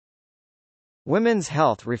Women's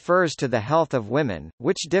health refers to the health of women,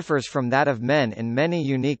 which differs from that of men in many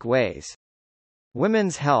unique ways.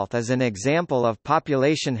 Women's health is an example of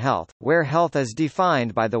population health, where health is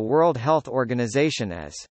defined by the World Health Organization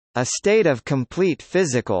as a state of complete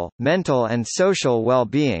physical, mental and social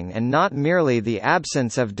well-being and not merely the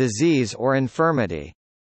absence of disease or infirmity.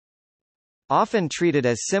 Often treated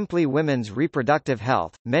as simply women's reproductive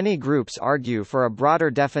health, many groups argue for a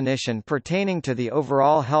broader definition pertaining to the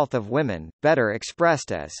overall health of women, better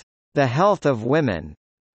expressed as the health of women.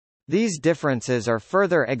 These differences are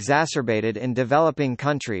further exacerbated in developing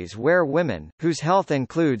countries where women, whose health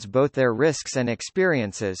includes both their risks and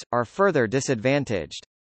experiences, are further disadvantaged.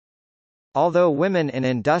 Although women in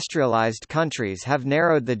industrialized countries have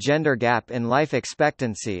narrowed the gender gap in life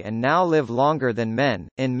expectancy and now live longer than men,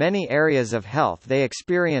 in many areas of health they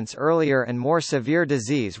experience earlier and more severe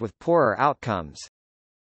disease with poorer outcomes.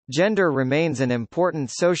 Gender remains an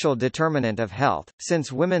important social determinant of health,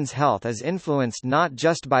 since women's health is influenced not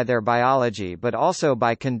just by their biology but also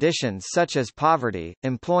by conditions such as poverty,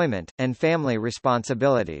 employment, and family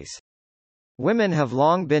responsibilities. Women have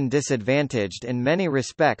long been disadvantaged in many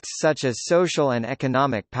respects such as social and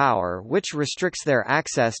economic power, which restricts their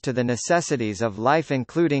access to the necessities of life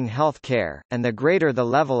including health care, and the greater the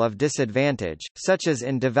level of disadvantage, such as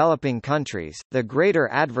in developing countries, the greater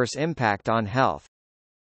adverse impact on health.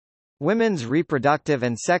 Women's reproductive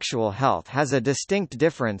and sexual health has a distinct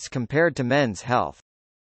difference compared to men's health.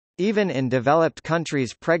 Even in developed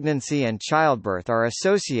countries, pregnancy and childbirth are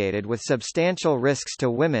associated with substantial risks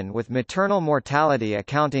to women, with maternal mortality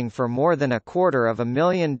accounting for more than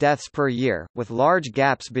 250,000 deaths per year, with large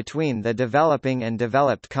gaps between the developing and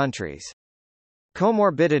developed countries.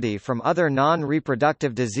 Comorbidity from other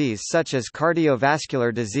non-reproductive disease such as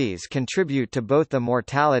cardiovascular disease contribute to both the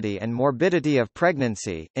mortality and morbidity of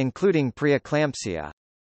pregnancy, including preeclampsia.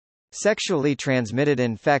 Sexually transmitted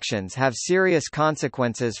infections have serious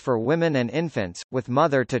consequences for women and infants, with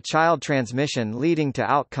mother-to-child transmission leading to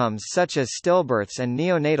outcomes such as stillbirths and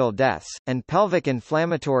neonatal deaths, and pelvic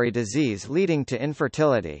inflammatory disease leading to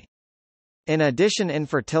infertility. In addition,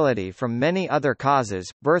 infertility from many other causes,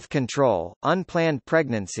 birth control, unplanned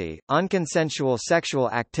pregnancy, unconsensual sexual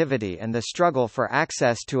activity and the struggle for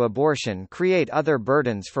access to abortion create other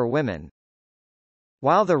burdens for women.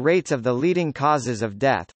 While the rates of the leading causes of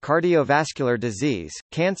death, cardiovascular disease,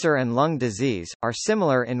 cancer and lung disease, are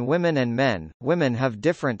similar in women and men, women have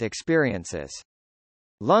different experiences.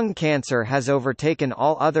 Lung cancer has overtaken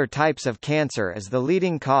all other types of cancer as the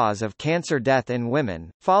leading cause of cancer death in women,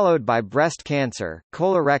 followed by breast cancer,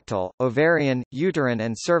 colorectal, ovarian, uterine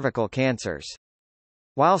and cervical cancers.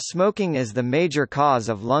 While smoking is the major cause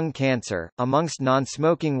of lung cancer, amongst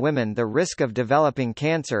non-smoking women the risk of developing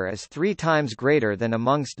cancer is 3 times greater than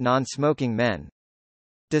amongst non-smoking men.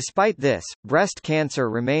 Despite this, breast cancer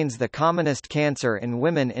remains the commonest cancer in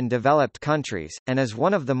women in developed countries, and is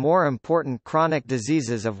one of the more important chronic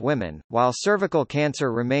diseases of women, while cervical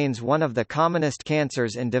cancer remains one of the commonest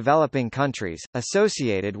cancers in developing countries,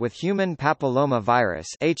 associated with human papilloma virus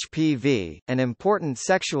 (HPV), an important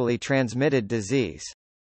sexually transmitted disease.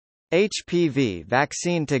 HPV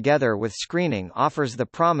vaccine together with screening offers the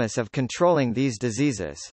promise of controlling these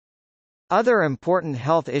diseases. Other important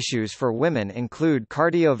health issues for women include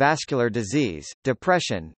cardiovascular disease,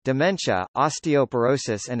 depression, dementia,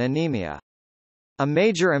 osteoporosis and anemia. A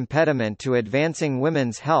major impediment to advancing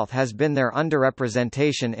women's health has been their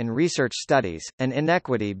underrepresentation in research studies, an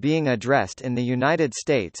inequity being addressed in the United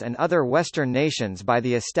States and other Western nations by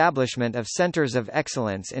the establishment of centers of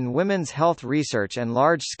excellence in women's health research and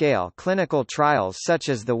large-scale clinical trials such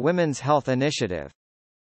as the Women's Health Initiative.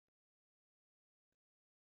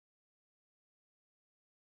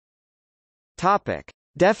 Topic: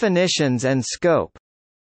 Definitions and scope.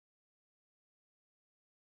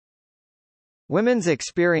 Women's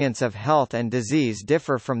experience of health and disease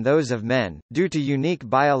differ from those of men, due to unique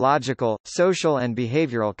biological, social and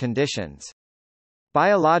behavioral conditions.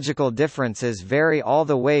 Biological differences vary all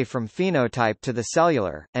the way from phenotype to the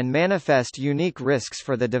cellular, and manifest unique risks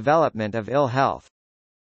for the development of ill health.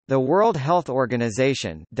 The World Health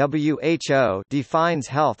Organization (WHO) defines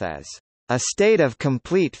health as a state of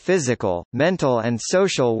complete physical, mental and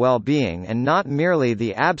social well-being and not merely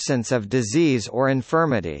the absence of disease or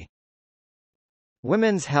infirmity.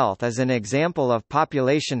 Women's health is an example of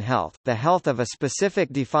population health, the health of a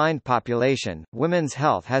specific defined population. Women's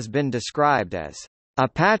health has been described as a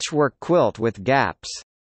patchwork quilt with gaps.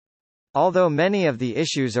 Although many of the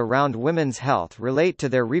issues around women's health relate to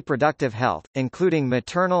their reproductive health, including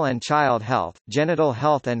maternal and child health, genital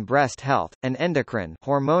health and breast health, and endocrine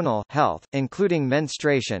hormonal health, including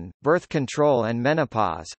menstruation, birth control and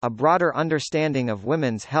menopause, a broader understanding of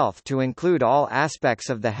women's health to include all aspects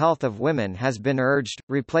of the health of women has been urged,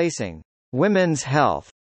 replacing women's health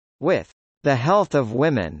with the health of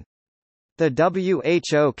women. The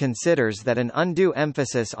WHO considers that an undue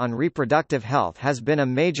emphasis on reproductive health has been a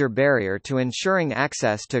major barrier to ensuring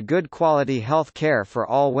access to good quality health care for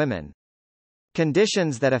all women.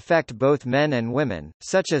 Conditions that affect both men and women,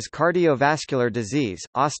 such as cardiovascular disease,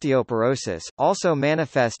 osteoporosis, also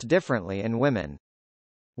manifest differently in women.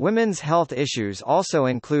 Women's health issues also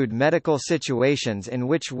include medical situations in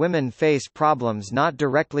which women face problems not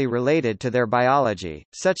directly related to their biology,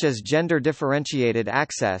 such as gender-differentiated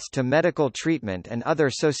access to medical treatment and other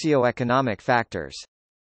socioeconomic factors.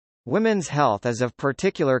 Women's health is of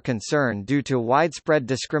particular concern due to widespread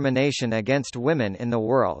discrimination against women in the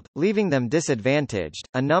world, leaving them disadvantaged.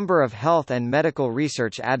 A number of health and medical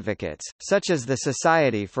research advocates, such as the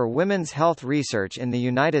Society for Women's Health Research in the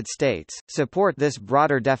United States, support this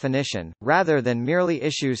broader definition, rather than merely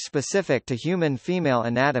issues specific to human female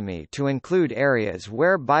anatomy to include areas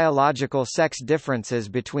where biological sex differences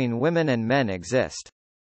between women and men exist.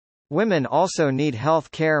 Women also need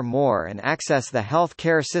health care more and access the health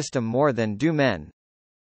care system more than do men.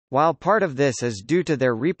 While part of this is due to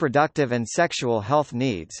their reproductive and sexual health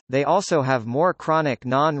needs, they also have more chronic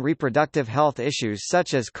non-reproductive health issues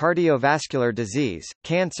such as cardiovascular disease,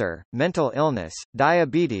 cancer, mental illness,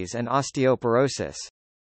 diabetes and osteoporosis.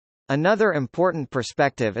 Another important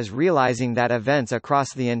perspective is realizing that events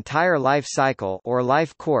across the entire life cycle or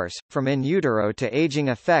life course, from in utero to aging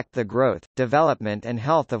affect the growth, development and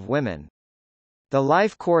health of women. The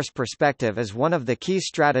life course perspective is one of the key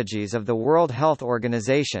strategies of the World Health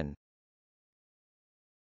Organization.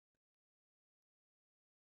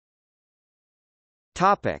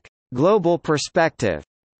 Topic: Global perspective.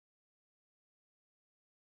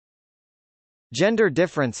 Gender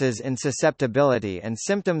differences in susceptibility and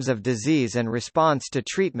symptoms of disease and response to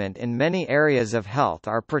treatment in many areas of health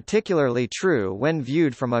are particularly true when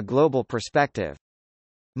viewed from a global perspective.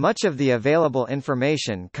 Much of the available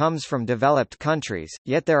information comes from developed countries,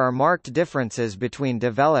 yet there are marked differences between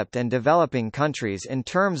developed and developing countries in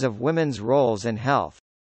terms of women's roles and health.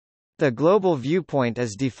 The global viewpoint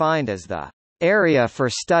is defined as the area for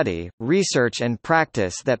study, research and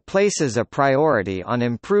practice that places a priority on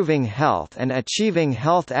improving health and achieving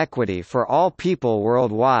health equity for all people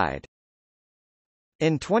worldwide.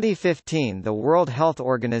 In 2015, the World Health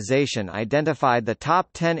Organization identified the top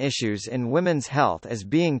 10 issues in women's health as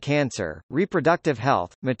being cancer, reproductive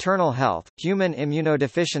health, maternal health, human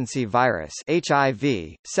immunodeficiency virus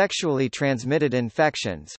 (HIV), sexually transmitted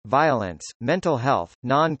infections, violence, mental health,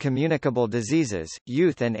 non-communicable diseases,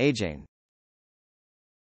 youth and aging.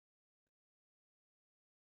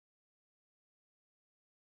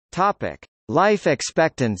 Topic: Life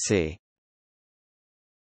expectancy.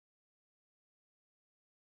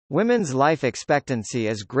 Women's life expectancy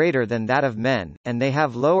is greater than that of men, and they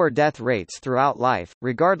have lower death rates throughout life,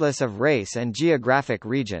 regardless of race and geographic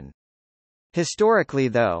region. Historically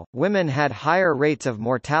though, women had higher rates of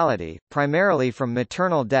mortality, primarily from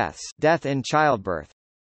maternal deaths, death in childbirth.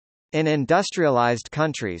 In industrialized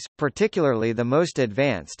countries, particularly the most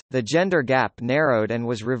advanced, the gender gap narrowed and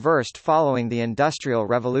was reversed following the Industrial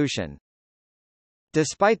Revolution.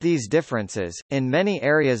 Despite these differences, in many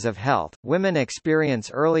areas of health, women experience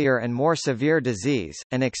earlier and more severe disease,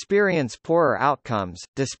 and experience poorer outcomes.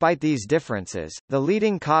 Despite these differences, the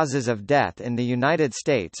leading causes of death in the United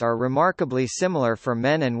States are remarkably similar for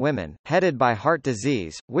men and women, headed by heart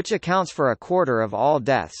disease, which accounts for a quarter of all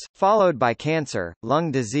deaths, followed by cancer, lung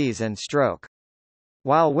disease and stroke.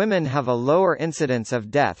 While women have a lower incidence of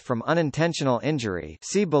death from unintentional injury,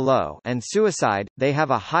 see below, and suicide, they have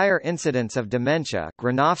a higher incidence of dementia,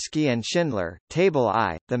 Gronowski and Schindler, Table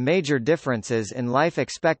I. The major differences in life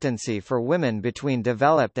expectancy for women between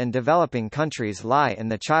developed and developing countries lie in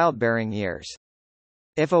the childbearing years.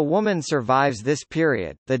 If a woman survives this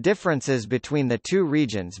period, the differences between the two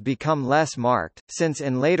regions become less marked, since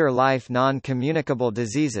in later life non-communicable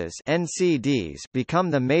diseases (NCDs)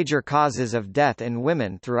 become the major causes of death in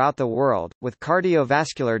women throughout the world, with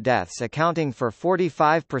cardiovascular deaths accounting for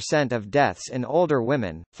 45% of deaths in older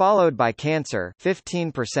women, followed by cancer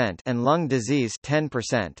 15% and lung disease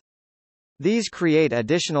 10%. These create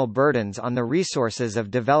additional burdens on the resources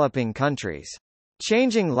of developing countries.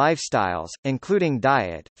 Changing lifestyles, including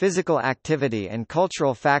diet, physical activity and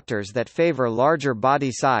cultural factors that favor larger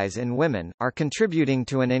body size in women, are contributing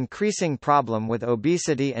to an increasing problem with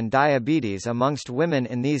obesity and diabetes amongst women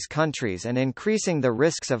in these countries and increasing the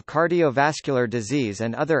risks of cardiovascular disease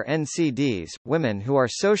and other NCDs. Women who are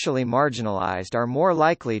socially marginalized are more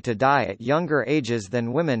likely to die at younger ages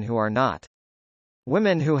than women who are not.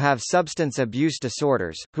 Women who have substance abuse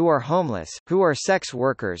disorders, who are homeless, who are sex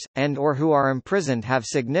workers, and/or who are imprisoned have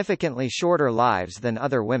significantly shorter lives than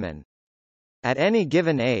other women. At any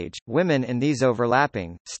given age, women in these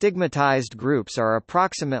overlapping, stigmatized groups are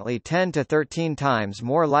approximately 10 to 13 times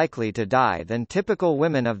more likely to die than typical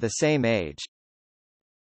women of the same age.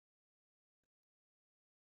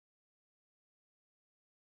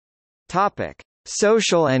 Topic: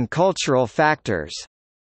 Social and cultural factors.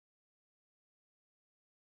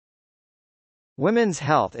 Women's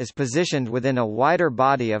health is positioned within a wider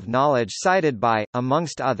body of knowledge cited by,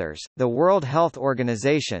 amongst others, the World Health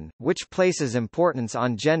Organization, which places importance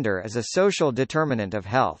on gender as a social determinant of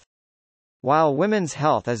health. While women's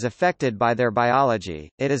health is affected by their biology,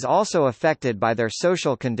 it is also affected by their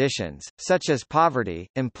social conditions, such as poverty,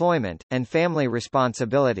 employment, and family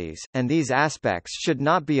responsibilities, and these aspects should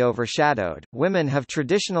not be overshadowed. Women have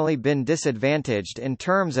traditionally been disadvantaged in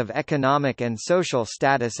terms of economic and social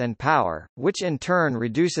status and power, which in turn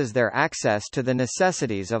reduces their access to the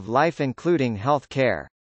necessities of life, including health care.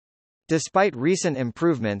 Despite recent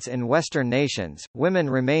improvements in Western nations, women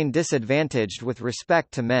remain disadvantaged with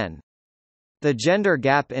respect to men. The gender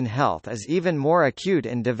gap in health is even more acute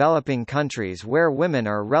in developing countries where women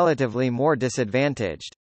are relatively more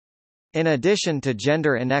disadvantaged. In addition to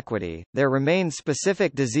gender inequity, there remain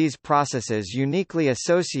specific disease processes uniquely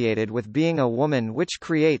associated with being a woman which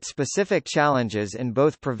create specific challenges in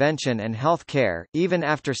both prevention and health care. Even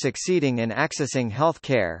after succeeding in accessing health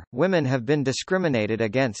care, women have been discriminated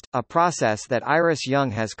against, a process that Iris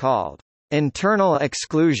Young has called internal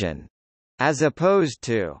exclusion, as opposed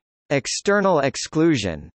to external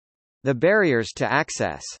exclusion. The barriers to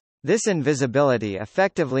access. This invisibility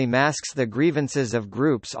effectively masks the grievances of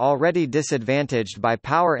groups already disadvantaged by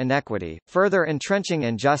power inequity, further entrenching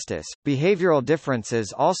injustice. Behavioral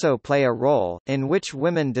differences also play a role, in which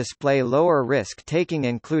women display lower risk taking,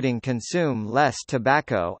 including consume less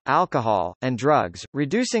tobacco, alcohol, and drugs,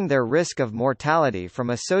 reducing their risk of mortality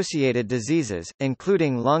from associated diseases,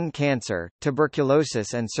 including lung cancer,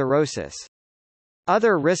 tuberculosis, and cirrhosis.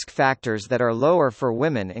 Other risk factors that are lower for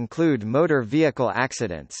women include motor vehicle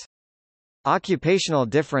accidents. Occupational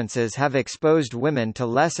differences have exposed women to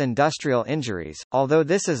less industrial injuries, although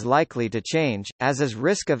this is likely to change, as is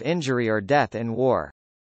risk of injury or death in war.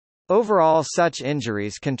 Overall, such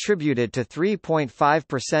injuries contributed to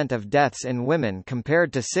 3.5% of deaths in women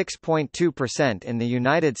compared to 6.2% in the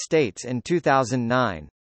United States in 2009.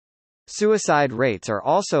 Suicide rates are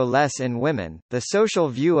also less in women. The social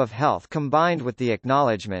view of health combined with the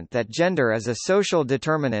acknowledgement that gender is a social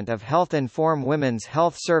determinant of health inform women's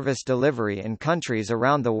health service delivery in countries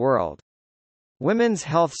around the world. Women's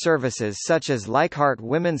health services such as Leichhardt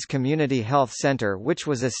Women's Community Health Center, which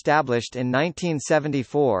was established in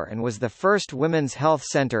 1974 and was the first women's health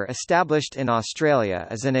center established in Australia,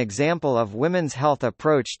 is an example of women's health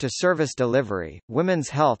approach to service delivery. Women's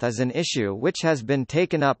health is an issue which has been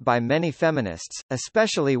taken up by many feminists,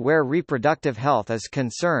 especially where reproductive health is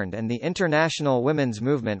concerned, and the international women's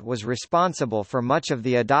movement was responsible for much of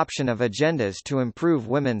the adoption of agendas to improve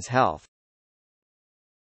women's health.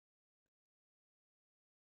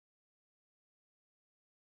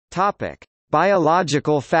 Topic: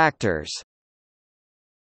 Biological factors.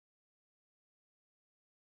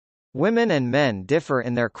 Women and men differ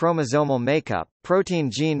in their chromosomal makeup, protein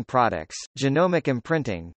gene products, genomic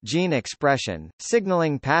imprinting, gene expression,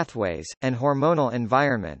 signaling pathways, and hormonal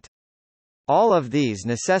environment. All of these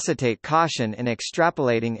necessitate caution in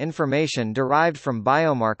extrapolating information derived from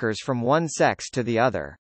biomarkers from one sex to the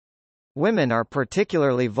other. Women are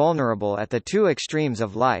particularly vulnerable at the two extremes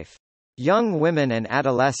of life. Young women and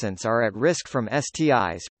adolescents are at risk from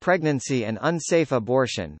STIs, pregnancy and unsafe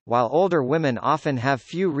abortion, while older women often have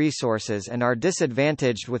few resources and are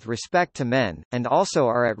disadvantaged with respect to men, and also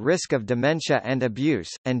are at risk of dementia and abuse,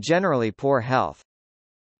 and generally poor health.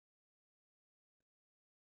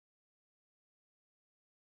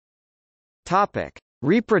 Topic: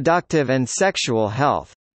 Reproductive and sexual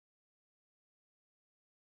health.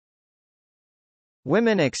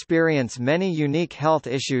 Women experience many unique health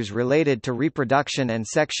issues related to reproduction and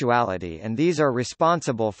sexuality, and these are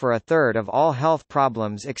responsible for a third of all health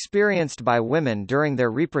problems experienced by women during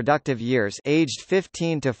their reproductive years aged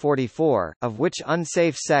 15 to 44, of which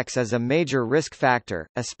unsafe sex is a major risk factor,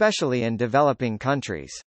 especially in developing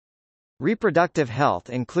countries. Reproductive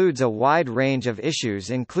health includes a wide range of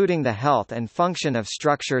issues including the health and function of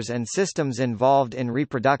structures and systems involved in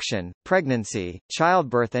reproduction, pregnancy,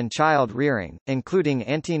 childbirth and child-rearing, including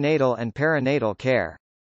antenatal and perinatal care.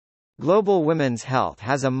 Global women's health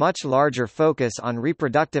has a much larger focus on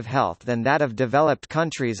reproductive health than that of developed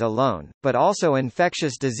countries alone, but also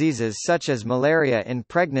infectious diseases such as malaria in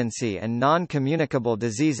pregnancy and non-communicable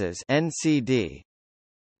diseases (NCD).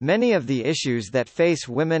 Many of the issues that face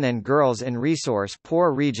women and girls in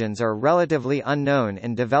resource-poor regions are relatively unknown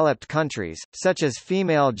in developed countries, such as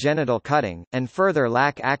female genital cutting, and further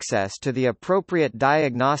lack access to the appropriate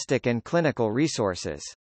diagnostic and clinical resources.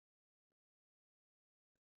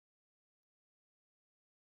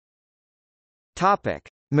 Topic: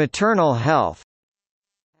 Maternal health.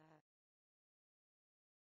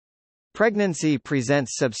 Pregnancy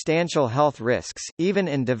presents substantial health risks, even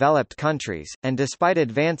in developed countries, and despite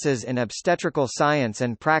advances in obstetrical science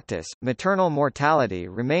and practice, maternal mortality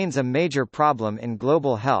remains a major problem in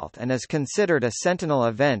global health and is considered a sentinel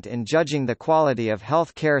event in judging the quality of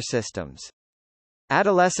health care systems.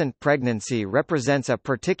 Adolescent pregnancy represents a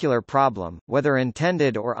particular problem, whether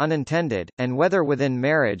intended or unintended, and whether within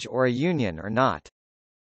marriage or a union or not.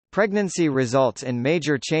 Pregnancy results in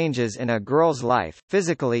major changes in a girl's life,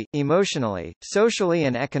 physically, emotionally, socially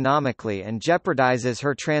and economically, and jeopardizes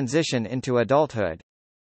her transition into adulthood.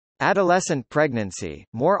 Adolescent pregnancy,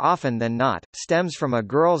 more often than not, stems from a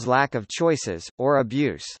girl's lack of choices, or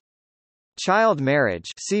abuse. Child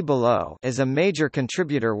marriage, see below, is a major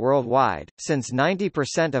contributor worldwide, since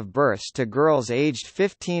 90% of births to girls aged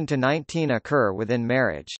 15 to 19 occur within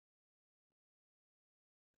marriage.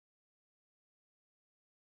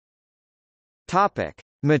 Topic: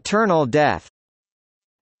 Maternal death.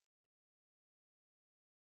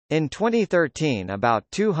 In 2013, about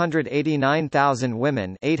 289,000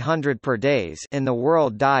 women, 800 per days, in the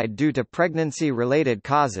world died due to pregnancy-related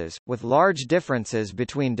causes, with large differences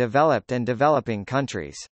between developed and developing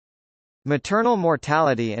countries. Maternal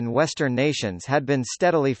mortality in Western nations had been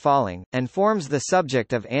steadily falling, and forms the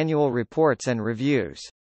subject of annual reports and reviews.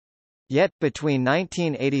 Yet, between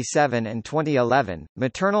 1987 and 2011,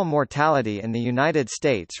 maternal mortality in the United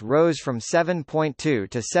States rose from 7.2 to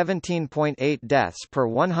 17.8 deaths per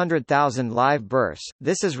 100,000 live births.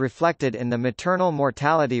 This is reflected in the maternal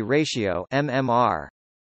mortality ratio (MMR).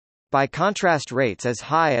 By contrast, rates as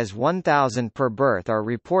high as 1,000 per birth are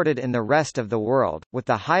reported in the rest of the world, with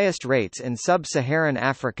the highest rates in sub-Saharan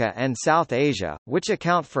Africa and South Asia, which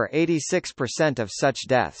account for 86% of such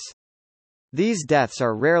deaths. These deaths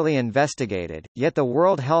are rarely investigated, yet the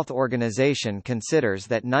World Health Organization considers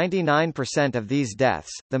that 99% of these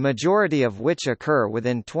deaths, the majority of which occur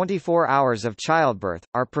within 24 hours of childbirth,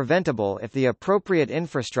 are preventable if the appropriate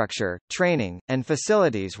infrastructure, training, and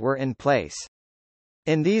facilities were in place.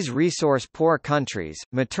 In these resource-poor countries,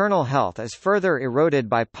 maternal health is further eroded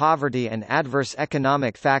by poverty and adverse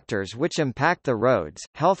economic factors which impact the roads,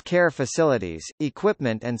 health care facilities,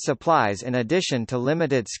 equipment and supplies in addition to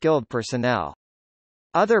limited skilled personnel.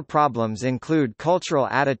 Other problems include cultural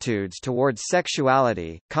attitudes towards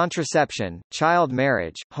sexuality, contraception, child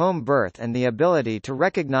marriage, home birth and the ability to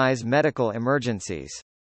recognize medical emergencies.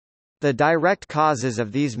 The direct causes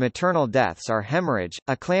of these maternal deaths are hemorrhage,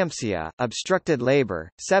 eclampsia, obstructed labor,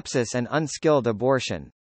 sepsis and unskilled abortion.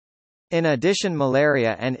 In addition,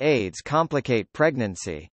 malaria and AIDS complicate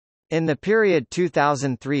pregnancy. In the period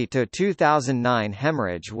 2003 to 2009,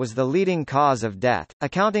 hemorrhage was the leading cause of death,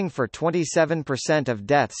 accounting for 27% of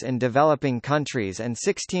deaths in developing countries and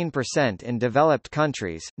 16% in developed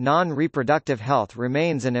countries. Non-reproductive health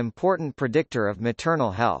remains an important predictor of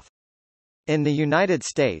maternal health. In the United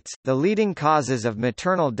States, the leading causes of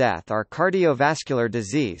maternal death are cardiovascular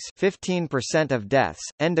disease 15% of deaths,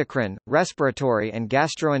 endocrine, respiratory and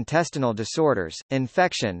gastrointestinal disorders,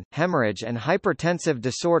 infection, hemorrhage and hypertensive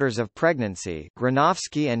disorders of pregnancy.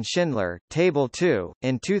 Gronowski and Schindler, Table 2.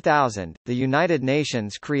 In 2000, the United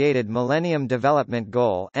Nations created Millennium Development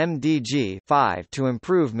Goal (MDG) 5 to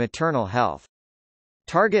improve maternal health.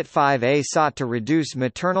 Target 5A sought to reduce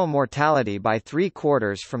maternal mortality by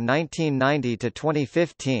 3/4 from 1990 to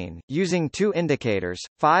 2015, using two indicators,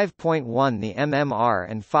 5.1 the MMR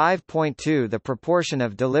and 5.2 the proportion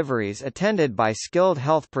of deliveries attended by skilled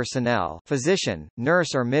health personnel, physician,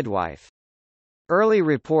 nurse or midwife. Early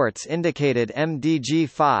reports indicated MDG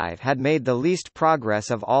 5 had made the least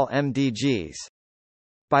progress of all MDGs.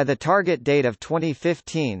 By the target date of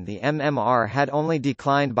 2015, the MMR had only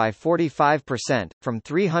declined by 45%, from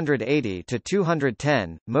 380 to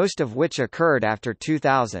 210, most of which occurred after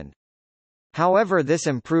 2000. However, this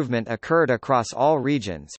improvement occurred across all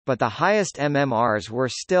regions, but the highest MMRs were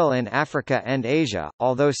still in Africa and Asia,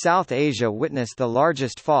 although South Asia witnessed the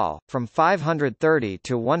largest fall, from 530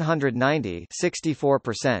 to 190,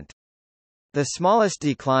 64%. The smallest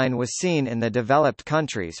decline was seen in the developed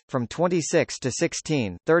countries, from 26 to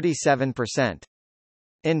 16, 37%.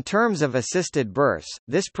 In terms of assisted births,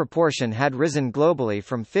 this proportion had risen globally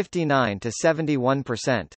from 59 to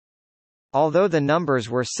 71%. Although the numbers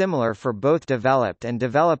were similar for both developed and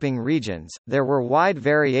developing regions, there were wide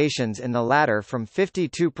variations in the latter, from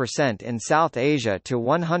 52% in South Asia to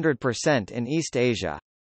 100% in East Asia.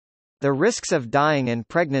 The risks of dying in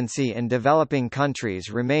pregnancy in developing countries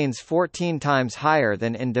remains 14 times higher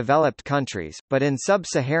than in developed countries, but in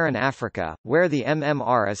sub-Saharan Africa, where the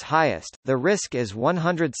MMR is highest, the risk is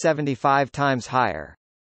 175 times higher.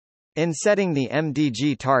 In setting the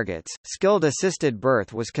MDG targets, skilled assisted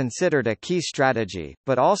birth was considered a key strategy,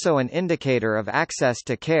 but also an indicator of access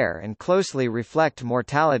to care and closely reflect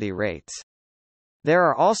mortality rates. There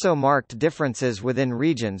are also marked differences within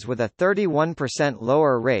regions, with a 31%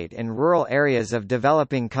 lower rate in rural areas of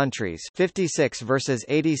developing countries, 56 versus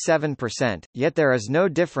 87%, yet there is no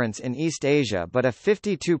difference in East Asia but a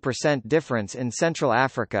 52% difference in Central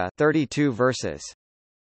Africa, 32 versus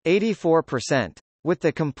 84%. With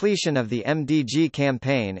the completion of the MDG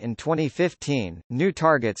campaign in 2015, new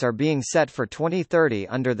targets are being set for 2030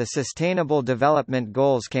 under the Sustainable Development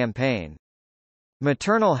Goals campaign.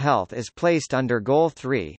 Maternal health is placed under Goal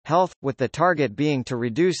 3, health, with the target being to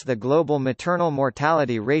reduce the global maternal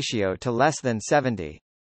mortality ratio to less than 70.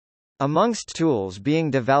 Amongst tools being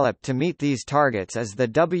developed to meet these targets is the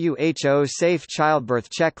WHO Safe Childbirth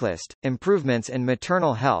Checklist. Improvements in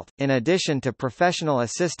maternal health, in addition to professional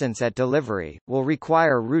assistance at delivery, will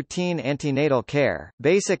require routine antenatal care,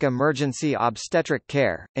 basic emergency obstetric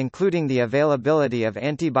care, including the availability of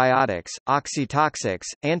antibiotics, oxytoxics,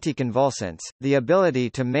 anticonvulsants, the ability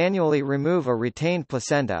to manually remove a retained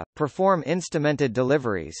placenta, perform instrumented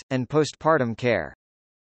deliveries, and postpartum care.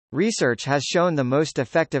 Research has shown the most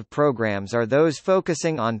effective programs are those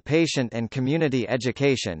focusing on patient and community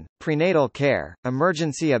education, prenatal care,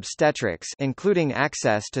 emergency obstetrics including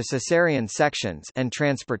access to cesarean sections, and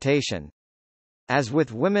transportation. As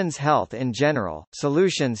with women's health in general,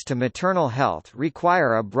 solutions to maternal health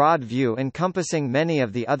require a broad view encompassing many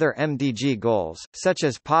of the other MDG goals, such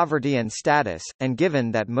as poverty and status, and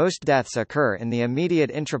given that most deaths occur in the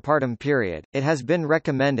immediate intrapartum period, it has been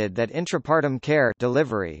recommended that intrapartum care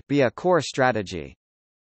delivery be a core strategy.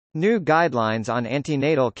 New guidelines on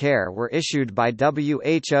antenatal care were issued by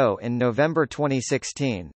WHO in November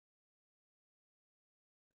 2016.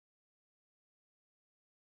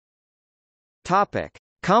 Topic: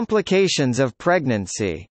 Complications of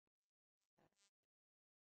pregnancy.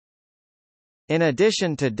 In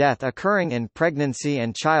addition to death occurring in pregnancy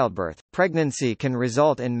and childbirth, pregnancy can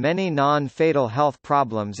result in many non-fatal health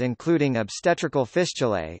problems including obstetrical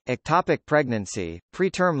fistulae, ectopic pregnancy,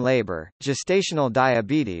 preterm labor, gestational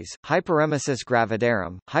diabetes, hyperemesis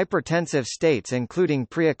gravidarum, hypertensive states including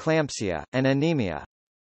preeclampsia, and anemia.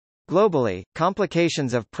 Globally,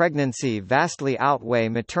 complications of pregnancy vastly outweigh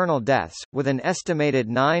maternal deaths, with an estimated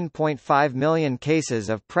 9.5 million cases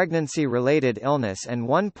of pregnancy-related illness and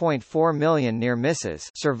 1.4 million near misses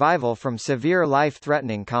survival from severe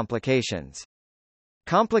life-threatening complications.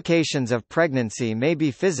 Complications of pregnancy may be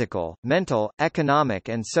physical, mental, economic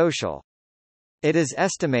and social. It is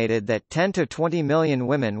estimated that 10 to 20 million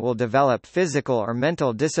women will develop physical or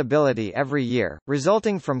mental disability every year,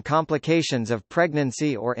 resulting from complications of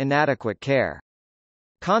pregnancy or inadequate care.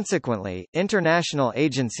 Consequently, international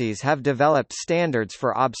agencies have developed standards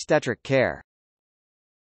for obstetric care.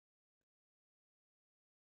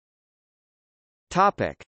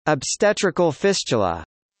 Topic: Obstetrical fistula.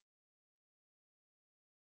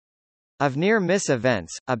 Of near-miss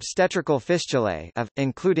events, obstetrical fistulae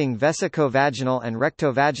including vesicovaginal and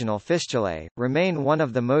rectovaginal fistulae, remain one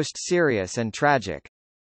of the most serious and tragic.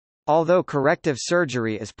 Although corrective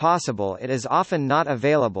surgery is possible, it is often not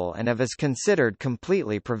available and is considered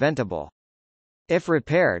completely preventable. If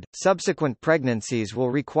repaired, subsequent pregnancies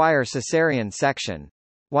will require cesarean section.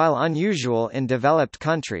 While unusual in developed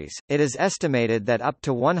countries, it is estimated that up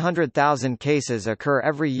to 100,000 cases occur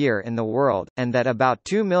every year in the world, and that about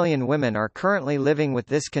 2 million women are currently living with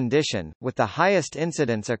this condition, with the highest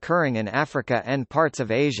incidence occurring in Africa and parts of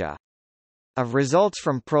Asia. of results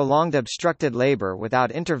from prolonged obstructed labor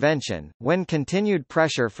without intervention, when continued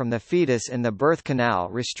pressure from the fetus in the birth canal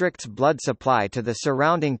restricts blood supply to the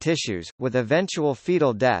surrounding tissues, with eventual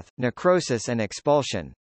fetal death, necrosis and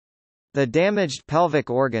expulsion. The damaged pelvic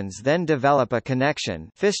organs then develop a connection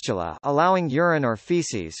fistula allowing urine or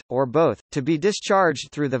feces, or both, to be discharged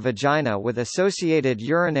through the vagina with associated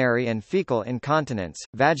urinary and fecal incontinence,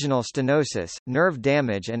 vaginal stenosis, nerve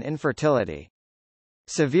damage and infertility.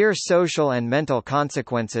 Severe social and mental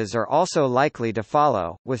consequences are also likely to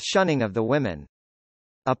follow, with shunning of the women.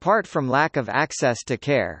 Apart from lack of access to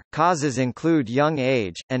care, causes include young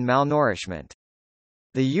age, and malnourishment.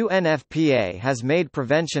 The UNFPA has made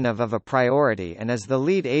prevention of a priority and is the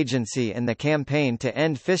lead agency in the campaign to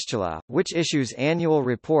end fistula, which issues annual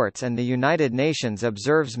reports, and the United Nations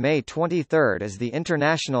observes May 23 as the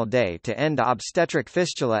International Day to End Obstetric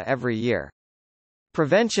Fistula every year.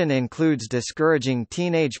 Prevention includes discouraging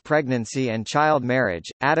teenage pregnancy and child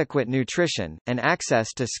marriage, adequate nutrition, and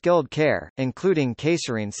access to skilled care, including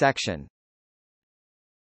caesarean section.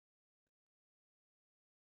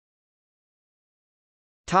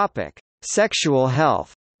 Topic: Sexual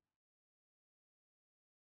health.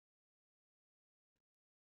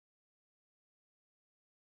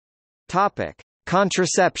 Topic: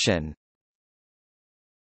 Contraception.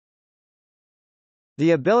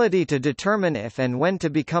 The ability to determine if and when to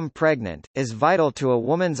become pregnant is vital to a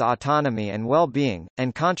woman's autonomy and well-being,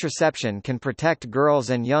 and contraception can protect girls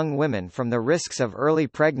and young women from the risks of early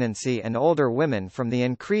pregnancy and older women from the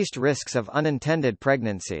increased risks of unintended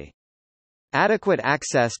pregnancy. Adequate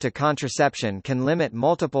access to contraception can limit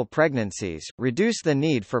multiple pregnancies, reduce the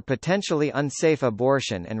need for potentially unsafe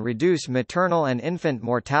abortion, and reduce maternal and infant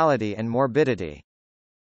mortality and morbidity.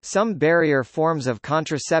 Some barrier forms of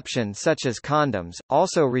contraception such as condoms,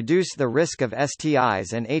 also reduce the risk of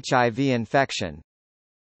STIs and HIV infection.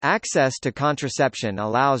 Access to contraception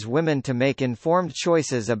allows women to make informed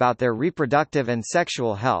choices about their reproductive and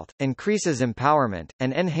sexual health, increases empowerment,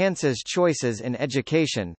 and enhances choices in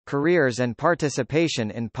education, careers and participation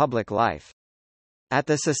in public life. At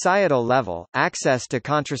the societal level, access to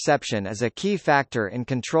contraception is a key factor in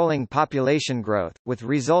controlling population growth, with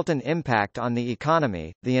resultant impact on the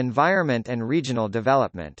economy, the environment and regional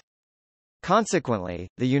development. Consequently,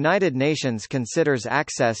 the United Nations considers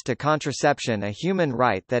access to contraception a human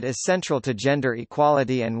right that is central to gender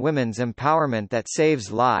equality and women's empowerment that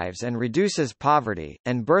saves lives and reduces poverty,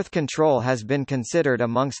 and birth control has been considered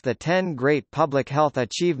amongst the 10 great public health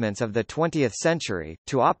achievements of the 20th century.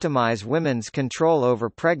 To optimize women's control over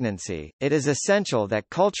pregnancy, it is essential that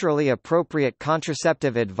culturally appropriate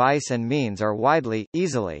contraceptive advice and means are widely,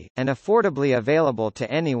 easily, and affordably available to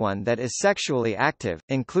anyone that is sexually active,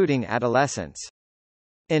 including adolescents.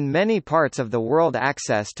 In many parts of the world,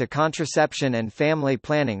 access to contraception and family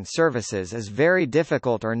planning services is very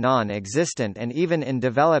difficult or non-existent, and even in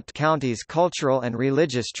developed counties cultural and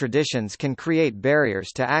religious traditions can create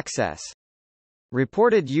barriers to access.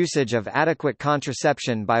 Reported usage of adequate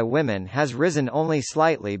contraception by women has risen only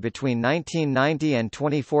slightly between 1990 and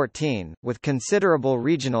 2014, with considerable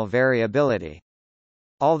regional variability.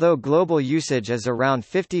 Although global usage is around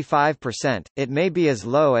 55%, it may be as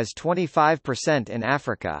low as 25% in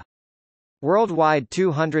Africa. Worldwide,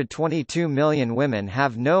 222 million women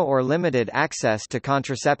have no or limited access to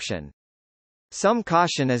contraception. Some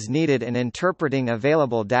caution is needed in interpreting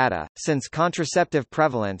available data, since contraceptive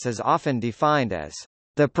prevalence is often defined as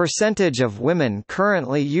the percentage of women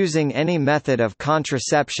currently using any method of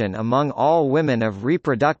contraception among all women of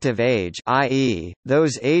reproductive age, i.e.,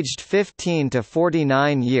 those aged 15 to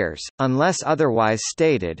 49 years, unless otherwise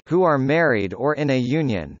stated, who are married or in a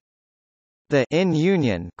union. The in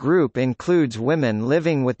union group includes women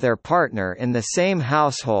living with their partner in the same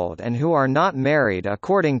household and who are not married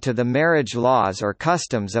according to the marriage laws or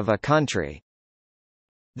customs of a country.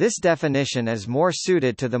 This definition is more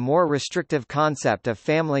suited to the more restrictive concept of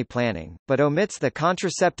family planning, but omits the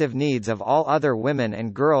contraceptive needs of all other women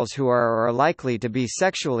and girls who are or are likely to be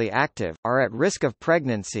sexually active, are at risk of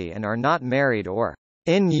pregnancy and are not married or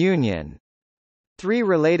in union. 3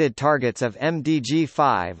 related targets of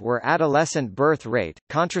MDG5 were adolescent birth rate,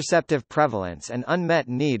 contraceptive prevalence and unmet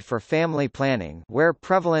need for family planning, where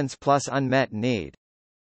prevalence plus unmet need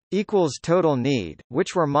equals total need,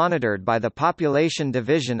 which were monitored by the Population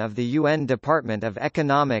Division of the UN Department of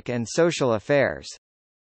Economic and Social Affairs.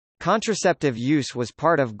 Contraceptive use was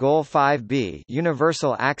part of Goal 5b,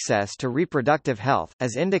 Universal Access to Reproductive Health,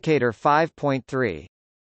 as Indicator 5.3.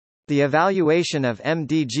 The evaluation of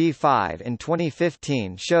MDG5 in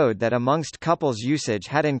 2015 showed that amongst couples usage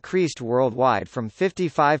had increased worldwide from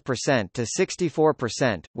 55% to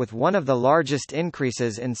 64%, with one of the largest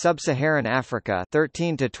increases in sub-Saharan Africa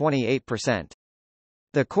 13 to 28%.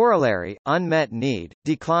 The corollary, unmet need,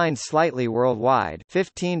 declined slightly worldwide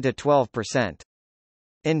 15 to 12%.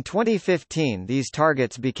 In 2015 these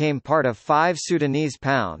targets became part of 5 Sudanese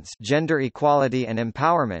pounds gender equality and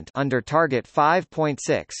empowerment under Target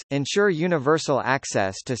 5.6, ensure universal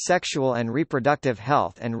access to sexual and reproductive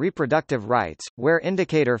health and reproductive rights, where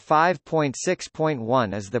indicator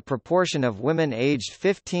 5.6.1 is the proportion of women aged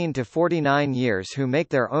 15 to 49 years who make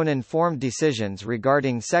their own informed decisions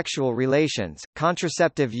regarding sexual relations,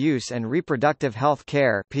 contraceptive use and reproductive health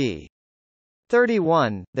care p.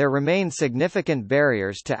 31. There remain significant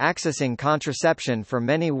barriers to accessing contraception for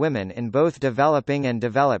many women in both developing and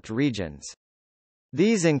developed regions.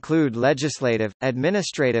 These include legislative,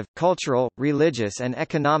 administrative, cultural, religious and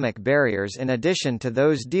economic barriers in addition to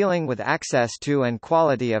those dealing with access to and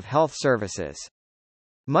quality of health services.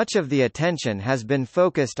 Much of the attention has been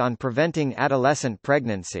focused on preventing adolescent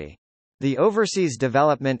pregnancy. The Overseas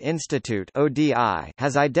Development Institute (ODI)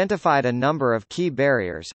 has identified a number of key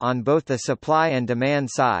barriers, on both the supply and demand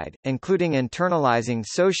side, including internalizing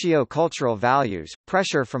socio-cultural values,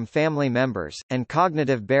 pressure from family members, and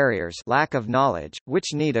cognitive barriers lack of knowledge,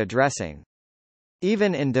 which need addressing.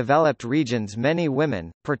 Even in developed regions many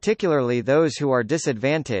women, particularly those who are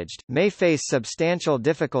disadvantaged, may face substantial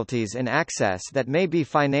difficulties in access that may be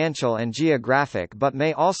financial and geographic but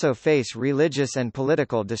may also face religious and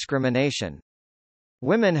political discrimination.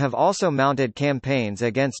 Women have also mounted campaigns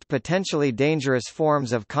against potentially dangerous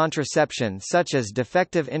forms of contraception such as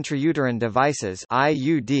defective intrauterine devices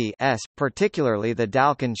IUDs, particularly the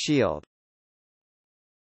Dalkin shield.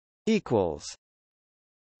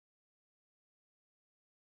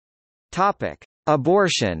 Topic: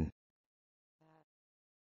 Abortion.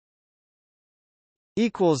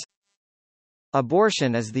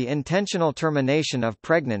 Abortion is the intentional termination of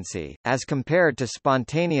pregnancy, as compared to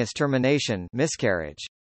spontaneous termination miscarriage.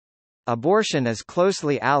 Abortion is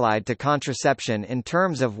closely allied to contraception in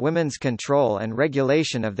terms of women's control and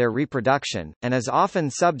regulation of their reproduction, and is often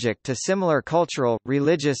subject to similar cultural,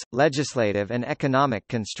 religious, legislative and economic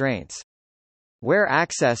constraints. Where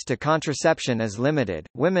access to contraception is limited,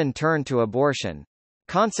 women turn to abortion.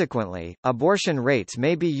 Consequently, abortion rates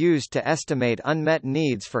may be used to estimate unmet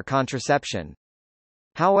needs for contraception.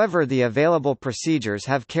 However, the available procedures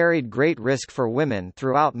have carried great risk for women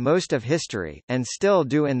throughout most of history, and still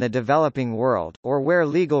do in the developing world, or where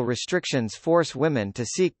legal restrictions force women to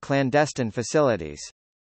seek clandestine facilities.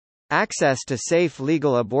 Access to safe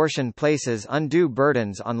legal abortion places undue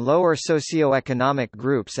burdens on lower socioeconomic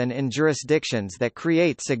groups and in jurisdictions that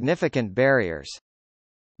create significant barriers.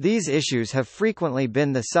 These issues have frequently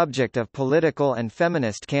been the subject of political and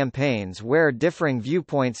feminist campaigns where differing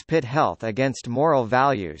viewpoints pit health against moral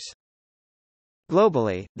values.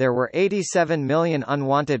 Globally, there were 87 million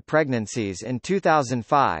unwanted pregnancies in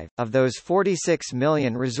 2005, of those 46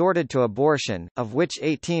 million resorted to abortion, of which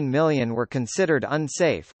 18 million were considered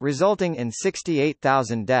unsafe, resulting in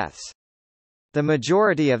 68,000 deaths. The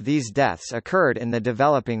majority of these deaths occurred in the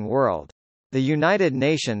developing world. The United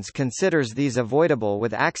Nations considers these avoidable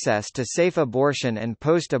with access to safe abortion and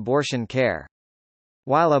post-abortion care.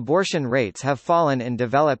 While abortion rates have fallen in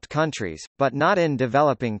developed countries, but not in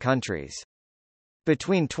developing countries.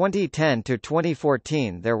 Between 2010 to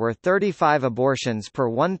 2014 there were 35 abortions per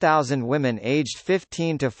 1,000 women aged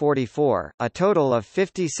 15 to 44, a total of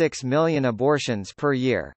 56 million abortions per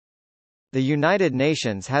year. The United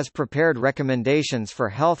Nations has prepared recommendations for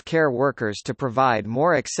health care workers to provide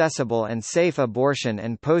more accessible and safe abortion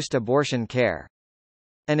and post-abortion care.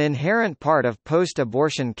 An inherent part of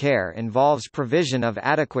post-abortion care involves provision of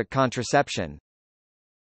adequate contraception.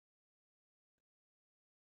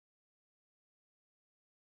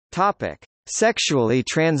 Topic: Sexually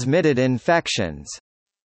transmitted infections.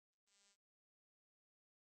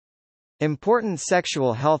 Important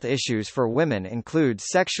sexual health issues for women include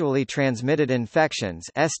sexually transmitted infections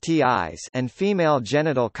 (STIs) and female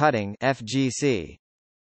genital cutting (FGC).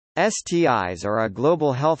 STIs are a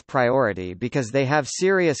global health priority because they have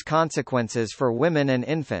serious consequences for women and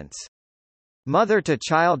infants.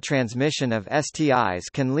 Mother-to-child transmission of STIs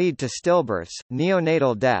can lead to stillbirths,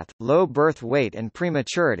 neonatal death, low birth weight and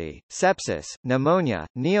prematurity, sepsis, pneumonia,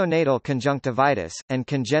 neonatal conjunctivitis, and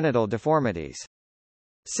congenital deformities.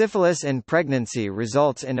 Syphilis in pregnancy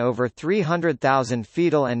results in over 300,000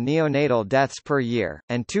 fetal and neonatal deaths per year,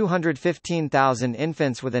 and 215,000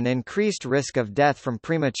 infants with an increased risk of death from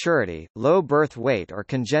prematurity, low birth weight or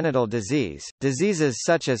congenital disease. Diseases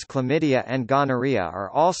such as chlamydia and gonorrhea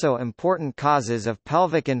are also important causes of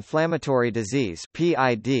pelvic inflammatory disease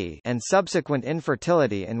 (PID) and subsequent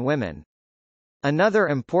infertility in women. Another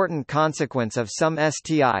important consequence of some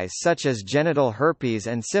STIs such as genital herpes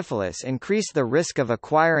and syphilis increase the risk of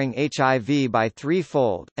acquiring HIV by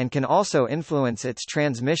threefold, and can also influence its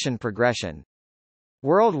transmission progression.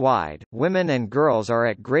 Worldwide, women and girls are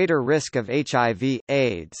at greater risk of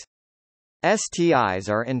HIV/AIDS. STIs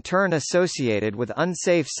are in turn associated with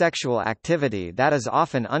unsafe sexual activity that is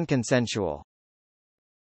often unconsensual.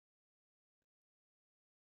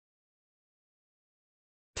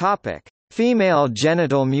 Topic: Female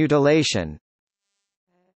genital mutilation.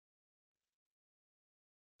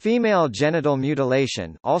 Female genital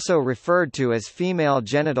mutilation, also referred to as female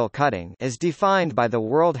genital cutting, is defined by the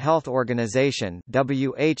World Health Organization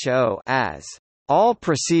 (WHO) as all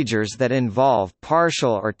procedures that involve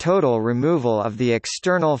partial or total removal of the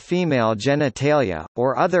external female genitalia,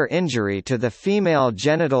 or other injury to the female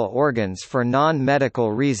genital organs for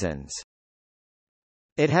non-medical reasons.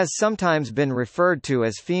 It has sometimes been referred to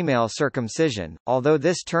as female circumcision, although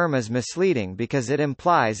this term is misleading because it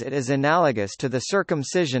implies it is analogous to the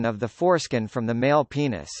circumcision of the foreskin from the male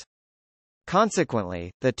penis.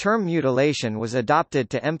 Consequently, the term mutilation was adopted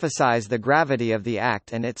to emphasize the gravity of the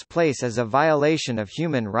act and its place as a violation of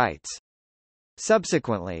human rights.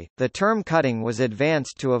 Subsequently, the term cutting was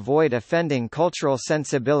advanced to avoid offending cultural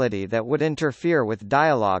sensibility that would interfere with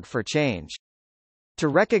dialogue for change. To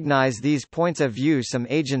recognize these points of view, some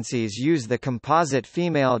agencies use the composite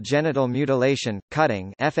female genital mutilation,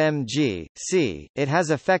 cutting (FMG). It has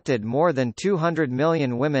affected more than 200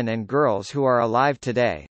 million women and girls who are alive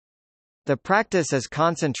today. The practice is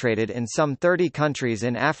concentrated in some 30 countries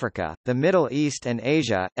in Africa, the Middle East and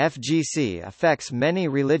Asia. FGC affects many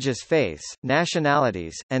religious faiths,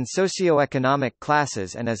 nationalities, and socioeconomic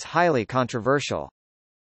classes and is highly controversial.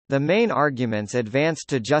 The main arguments advanced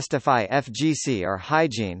to justify FGC are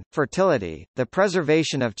hygiene, fertility, the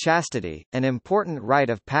preservation of chastity, an important rite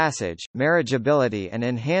of passage, marriageability and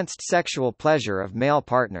enhanced sexual pleasure of male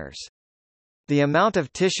partners. The amount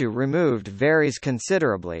of tissue removed varies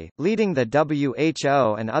considerably, leading the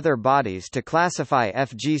WHO and other bodies to classify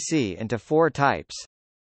FGC into 4 types.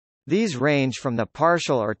 These range from the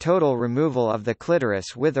partial or total removal of the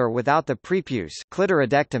clitoris with or without the prepuce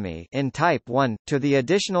clitoridectomy in type 1, to the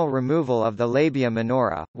additional removal of the labia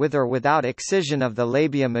minora, with or without excision of the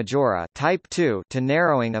labia majora type 2, to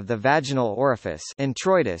narrowing of the vaginal orifice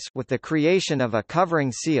introitus with the creation of a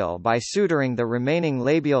covering seal by suturing the remaining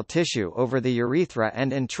labial tissue over the urethra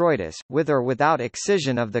and introitus, with or without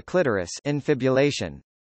excision of the clitoris infibulation.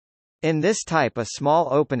 In this type, a small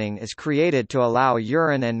opening is created to allow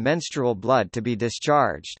urine and menstrual blood to be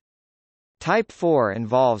discharged. Type 4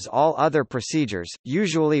 involves all other procedures,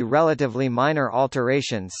 usually relatively minor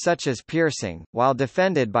alterations such as piercing. While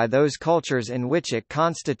defended by those cultures in which it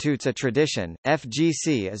constitutes a tradition,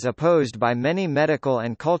 FGC is opposed by many medical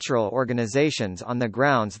and cultural organizations on the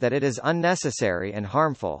grounds that it is unnecessary and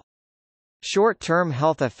harmful. Short-term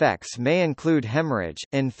health effects may include hemorrhage,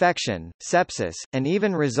 infection, sepsis, and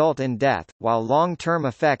even result in death, while long-term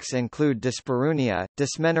effects include dyspareunia,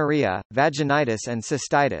 dysmenorrhea, vaginitis and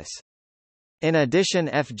cystitis. In addition,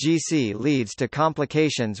 FGC leads to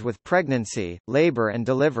complications with pregnancy, labor and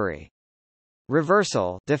delivery.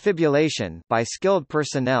 Reversal defibrillation by skilled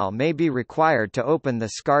personnel may be required to open the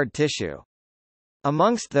scarred tissue.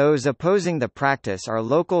 Amongst those opposing the practice are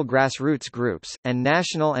local grassroots groups, and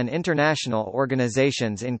national and international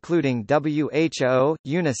organizations including WHO,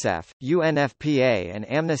 UNICEF, UNFPA and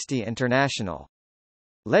Amnesty International.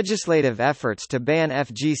 Legislative efforts to ban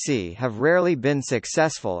FGC have rarely been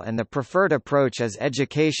successful, and the preferred approach is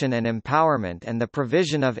education and empowerment and the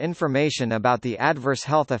provision of information about the adverse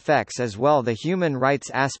health effects as well the human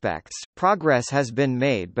rights aspects. Progress has been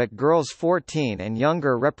made, but girls 14 and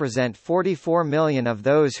younger represent 44 million of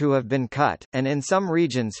those who have been cut, and in some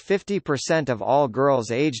regions 50% of all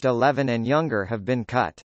girls aged 11 and younger have been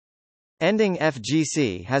cut. Ending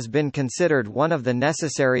FGC has been considered one of the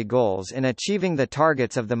necessary goals in achieving the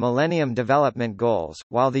targets of the Millennium Development Goals,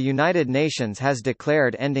 while the United Nations has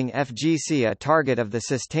declared ending FGC a target of the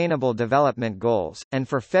Sustainable Development Goals, and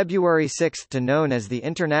for February 6 to known as the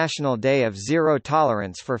International Day of Zero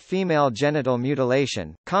Tolerance for Female Genital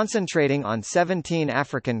Mutilation, concentrating on 17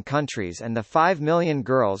 African countries and the 5 million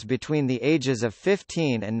girls between the ages of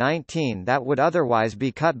 15 and 19 that would otherwise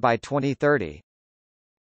be cut by 2030.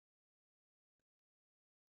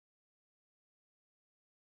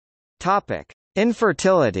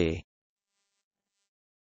 Infertility.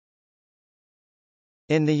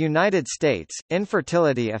 In the United States,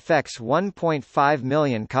 infertility affects 1.5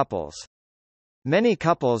 million couples. Many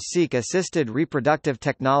couples seek assisted reproductive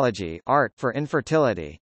technology (ART) for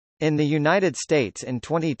infertility. In the United States in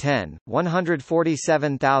 2010,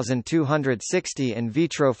 147,260 in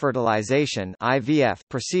vitro fertilization (IVF)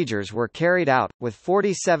 procedures were carried out, with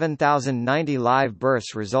 47,090 live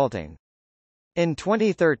births resulting. In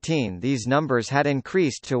 2013 these numbers had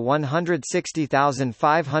increased to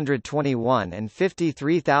 160,521 and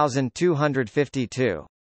 53,252.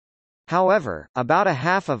 However, about a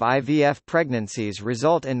half of IVF pregnancies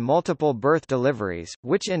result in multiple birth deliveries,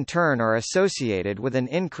 which in turn are associated with an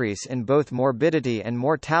increase in both morbidity and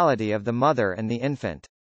mortality of the mother and the infant.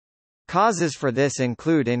 Causes for this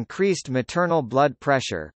include increased maternal blood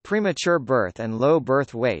pressure, premature birth and low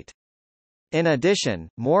birth weight. In addition,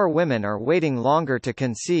 more women are waiting longer to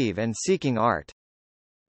conceive and seeking ART.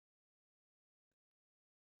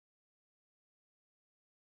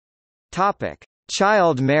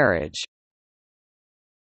 Child marriage.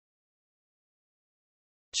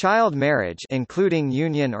 Child marriage, including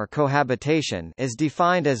union or cohabitation, is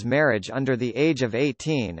defined as marriage under the age of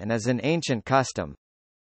 18 and is an ancient custom.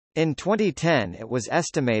 In 2010 it was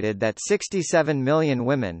estimated that 67 million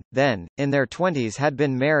women, then, in their 20s had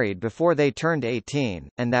been married before they turned 18,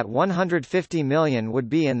 and that 150 million would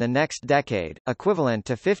be in the next decade, equivalent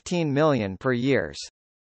to 15 million per year.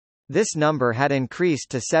 This number had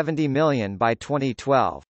increased to 70 million by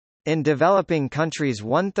 2012. In developing countries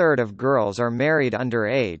 1/3 of girls are married under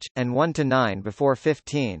age, and 1 to 9 before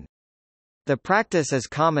 15. The practice is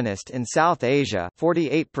commonest in South Asia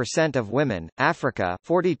 48% of women, Africa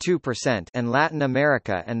 42% and Latin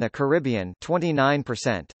America and the Caribbean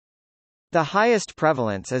 29%. The highest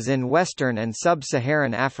prevalence is in Western and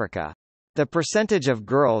Sub-Saharan Africa. The percentage of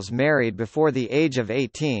girls married before the age of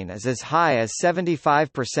 18 is as high as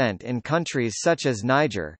 75% in countries such as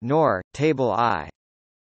Niger, Nor, Table I.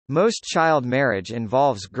 Most child marriage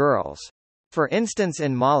involves girls. For instance,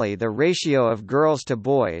 in Mali the ratio of girls to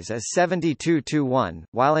boys is 72:1,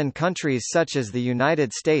 while in countries such as the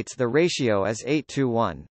United States the ratio is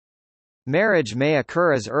 8:1. Marriage may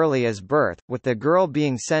occur as early as birth, with the girl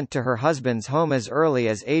being sent to her husband's home as early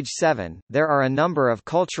as age 7. There are a number of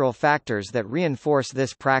cultural factors that reinforce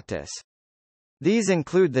this practice. These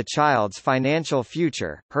include the child's financial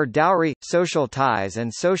future, her dowry, social ties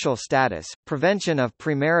and social status, prevention of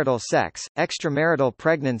premarital sex, extramarital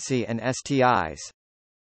pregnancy and STIs.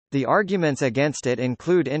 The arguments against it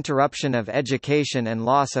include interruption of education and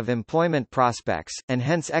loss of employment prospects, and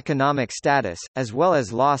hence economic status, as well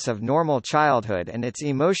as loss of normal childhood and its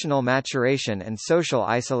emotional maturation and social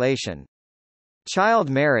isolation. Child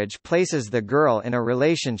marriage places the girl in a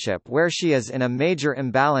relationship where she is in a major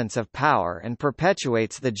imbalance of power and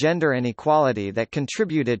perpetuates the gender inequality that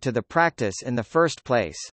contributed to the practice in the first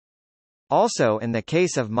place. Also, in the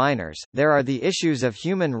case of minors, there are the issues of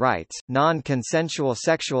human rights, non-consensual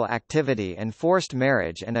sexual activity and forced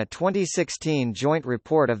marriage, and a 2016 joint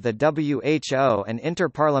report of the WHO and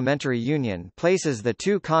Interparliamentary Union places the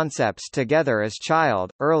two concepts together as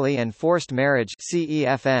child, early and forced marriage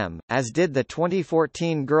 (CEFM), as did the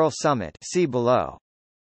 2014 Girl Summit see below.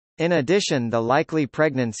 In addition, the likely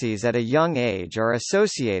pregnancies at a young age are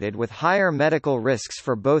associated with higher medical risks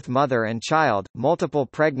for both mother and child, multiple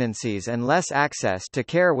pregnancies and less access to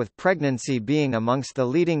care, with pregnancy being amongst the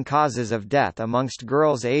leading causes of death amongst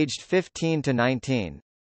girls aged 15 to 19.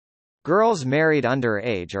 Girls married under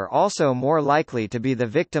age are also more likely to be the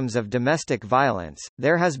victims of domestic violence.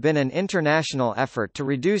 There has been an international effort to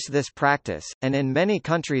reduce this practice, and in many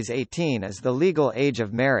countries 18 is the legal age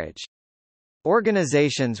of marriage.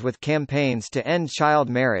 Organizations with campaigns to end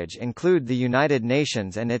child marriage include the United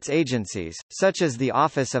Nations and its agencies, such as the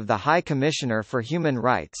Office of the High Commissioner for Human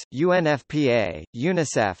Rights, UNFPA,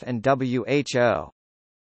 UNICEF and WHO.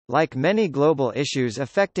 Like many global issues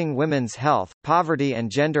affecting women's health, poverty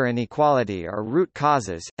and gender inequality are root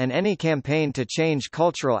causes, and any campaign to change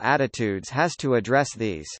cultural attitudes has to address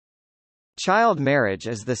these. Child marriage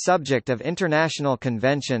is the subject of international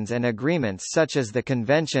conventions and agreements such as the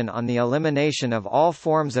Convention on the Elimination of All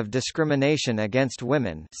Forms of Discrimination Against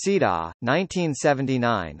Women (CEDAW,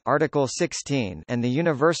 1979, Article 16) and the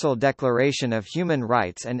Universal Declaration of Human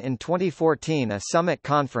Rights, and in 2014 a summit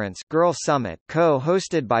conference, Girl Summit,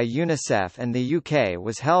 co-hosted by UNICEF and the UK,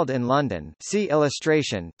 was held in London, see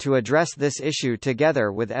illustration, to address this issue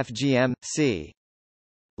together with FGM-C.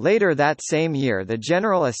 Later that same year the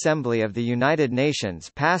General Assembly of the United Nations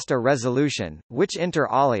passed a resolution, which inter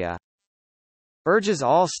alia urges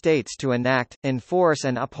all states to enact, enforce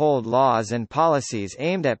and uphold laws and policies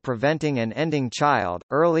aimed at preventing and ending child,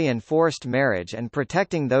 early and forced marriage and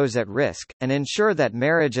protecting those at risk, and ensure that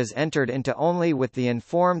marriage is entered into only with the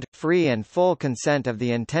informed, free and full consent of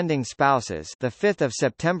the intending spouses. The 5th of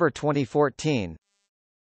September 2014.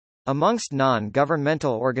 Amongst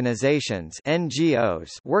non-governmental organizations (NGOs)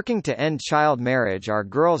 working to end child marriage are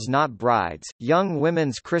Girls Not Brides, Young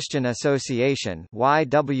Women's Christian Association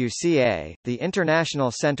 (YWCA), the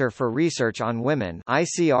International Center for Research on Women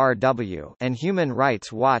 (ICRW), and Human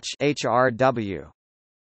Rights Watch (HRW).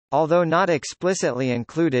 Although not explicitly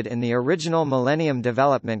included in the original Millennium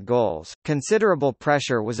Development Goals, considerable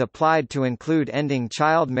pressure was applied to include ending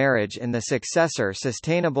child marriage in the successor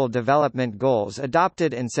Sustainable Development Goals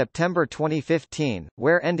adopted in September 2015,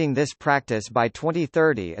 where ending this practice by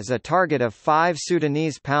 2030 is a target of 5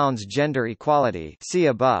 Sudanese pounds gender equality. See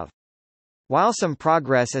above. While some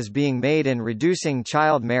progress is being made in reducing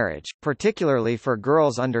child marriage, particularly for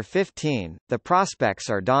girls under 15, the prospects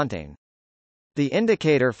are daunting. The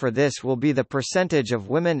indicator for this will be the percentage of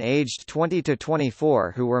women aged 20 to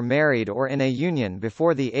 24 who were married or in a union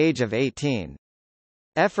before the age of 18.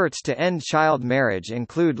 Efforts to end child marriage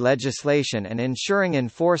include legislation and ensuring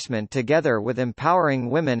enforcement together with empowering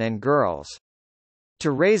women and girls.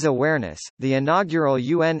 To raise awareness, the inaugural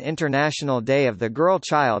UN International Day of the Girl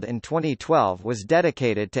Child in 2012 was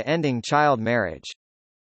dedicated to ending child marriage.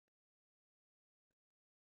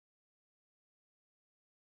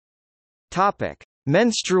 Topic: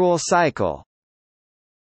 Menstrual cycle.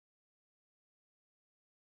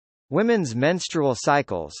 Women's menstrual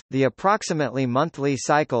cycles, the approximately monthly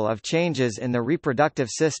cycle of changes in the reproductive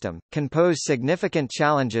system, can pose significant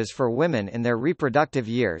challenges for women in their reproductive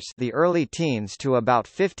years, the early teens to about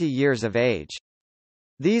 50 years of age.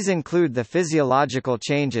 These include the physiological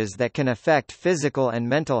changes that can affect physical and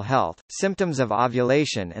mental health, symptoms of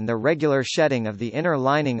ovulation and the regular shedding of the inner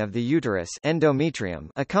lining of the uterus endometrium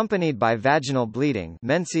accompanied by vaginal bleeding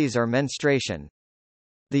menses or menstruation.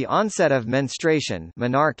 The onset of menstruation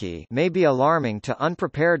menarche may be alarming to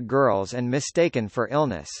unprepared girls and mistaken for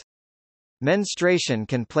illness. Menstruation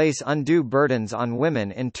can place undue burdens on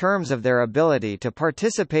women in terms of their ability to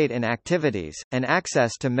participate in activities, and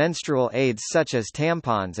access to menstrual aids such as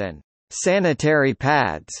tampons and sanitary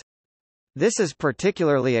pads. This is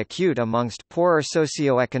particularly acute amongst poorer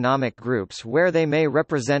socioeconomic groups where they may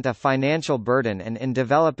represent a financial burden, and in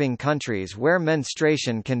developing countries where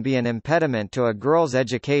menstruation can be an impediment to a girl's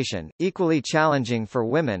education. Equally challenging for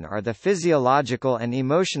women are the physiological and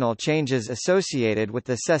emotional changes associated with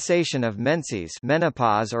the cessation of menses,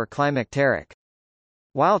 menopause or climacteric.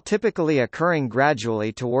 While typically occurring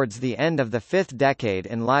gradually towards the end of the 5th decade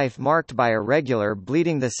in life marked by irregular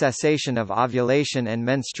bleeding, the cessation of ovulation and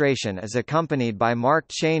menstruation is accompanied by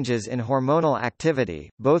marked changes in hormonal activity,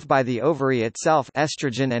 both by the ovary itself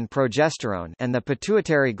estrogen and progesterone and the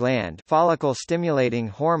pituitary gland follicle-stimulating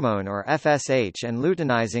hormone or FSH and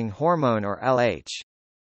luteinizing hormone or LH.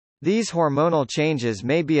 These hormonal changes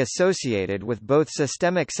may be associated with both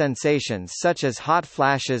systemic sensations such as hot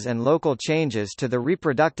flashes and local changes to the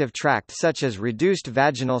reproductive tract such as reduced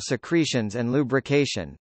vaginal secretions and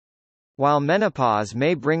lubrication. While menopause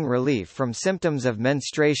may bring relief from symptoms of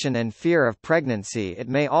menstruation and fear of pregnancy, it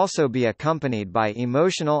may also be accompanied by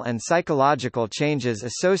emotional and psychological changes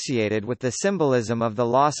associated with the symbolism of the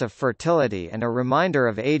loss of fertility and a reminder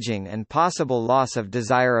of aging and possible loss of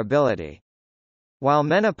desirability. While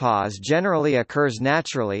menopause generally occurs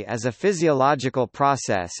naturally as a physiological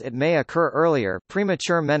process, it may occur earlier,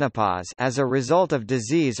 premature menopause, as a result of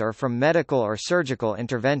disease or from medical or surgical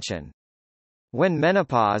intervention. When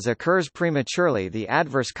menopause occurs prematurely, the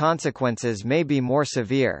adverse consequences may be more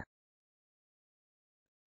severe.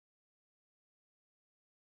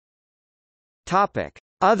 Topic: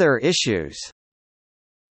 Other issues.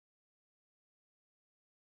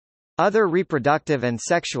 Other reproductive and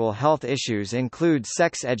sexual health issues include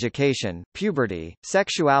sex education, puberty,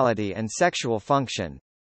 sexuality and sexual function.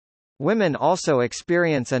 Women also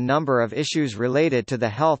experience a number of issues related to the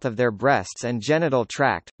health of their breasts and genital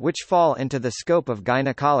tract, which fall into the scope of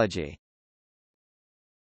gynecology.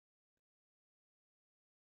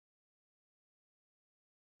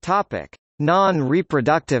 Topic: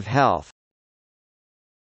 Non-reproductive health.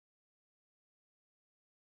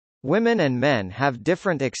 Women and men have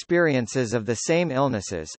different experiences of the same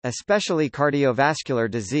illnesses, especially cardiovascular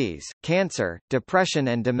disease, cancer, depression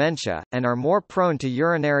and dementia, and are more prone to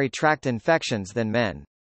urinary tract infections than men.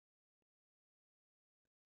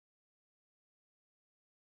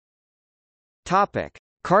 Topic: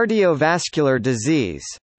 Cardiovascular disease.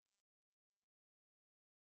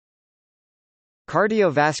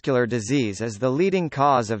 Cardiovascular disease is the leading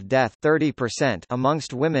cause of death 30%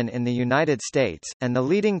 amongst women in the United States, and the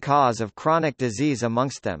leading cause of chronic disease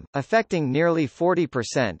amongst them, affecting nearly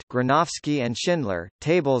 40%. Gronowski and Schindler,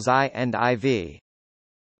 Tables I and IV.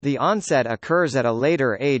 The onset occurs at a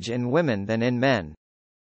later age in women than in men.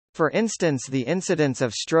 For instance, the incidence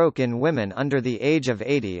of stroke in women under the age of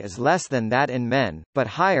 80 is less than that in men, but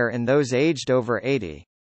higher in those aged over 80.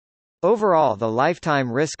 Overall, the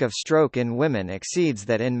lifetime risk of stroke in women exceeds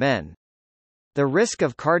that in men. The risk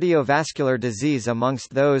of cardiovascular disease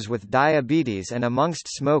amongst those with diabetes and amongst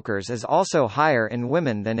smokers is also higher in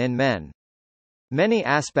women than in men. Many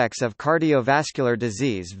aspects of cardiovascular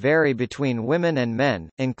disease vary between women and men,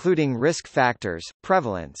 including risk factors,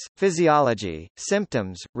 prevalence, physiology,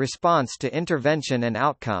 symptoms, response to intervention and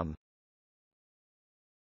outcome.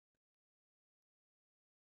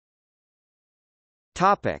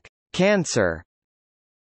 Topic: Cancer.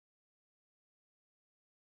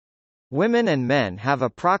 Women and men have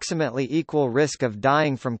approximately equal risk of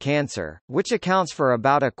dying from cancer, which accounts for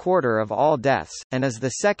about a quarter of all deaths, and is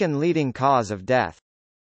the second leading cause of death.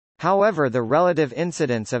 However, the relative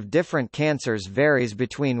incidence of different cancers varies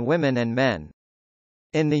between women and men.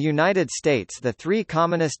 In the United States, the three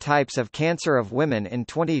commonest types of cancer of women in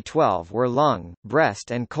 2012 were lung,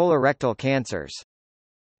 breast and colorectal cancers.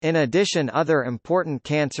 In addition, other important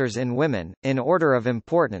cancers in women, in order of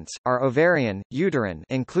importance, are ovarian, uterine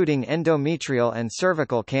including endometrial and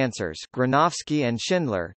cervical cancers. Gronowski and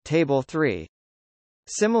Schindler, Table 3.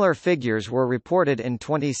 Similar figures were reported in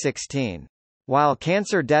 2016. While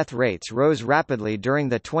cancer death rates rose rapidly during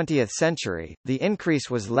the 20th century, the increase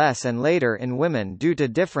was less and later in women due to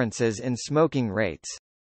differences in smoking rates.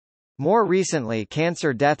 More recently,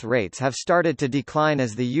 cancer death rates have started to decline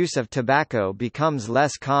as the use of tobacco becomes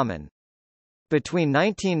less common. Between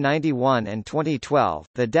 1991 and 2012,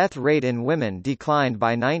 the death rate in women declined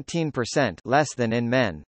by 19%, less than in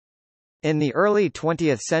men. In the early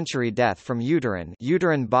 20th century, death from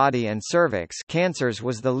uterine body and cervix cancers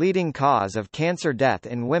was the leading cause of cancer death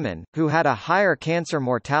in women, who had a higher cancer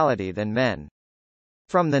mortality than men.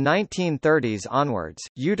 From the 1930s onwards,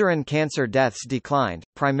 uterine cancer deaths declined,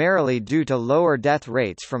 primarily due to lower death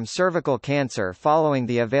rates from cervical cancer following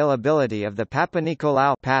the availability of the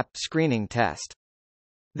Papa-Nicolau (PAP) screening test.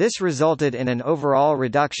 This resulted in an overall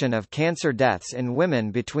reduction of cancer deaths in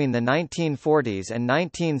women between the 1940s and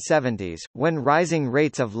 1970s, when rising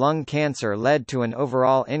rates of lung cancer led to an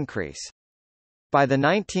overall increase. By the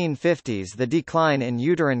 1950s, the decline in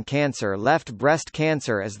uterine cancer left breast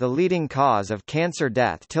cancer as the leading cause of cancer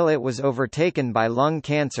death till it was overtaken by lung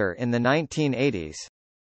cancer in the 1980s.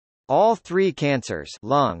 All three cancers,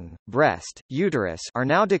 lung, breast, uterus, are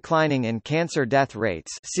now declining in cancer death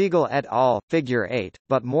rates. Siegel et al., Figure 8,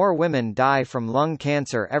 but more women die from lung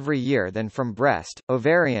cancer every year than from breast,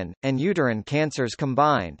 ovarian, and uterine cancers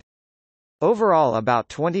combined. Overall, about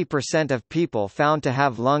 20% of people found to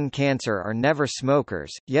have lung cancer are never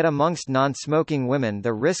smokers, yet amongst non-smoking women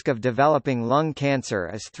the risk of developing lung cancer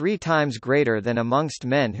is 3 times greater than amongst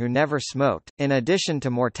men who never smoked. In addition to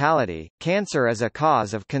mortality, cancer is a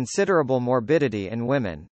cause of considerable morbidity in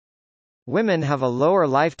women. Women have a lower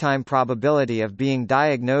lifetime probability of being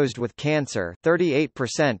diagnosed with cancer,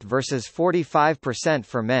 38% versus 45%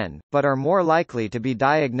 for men, but are more likely to be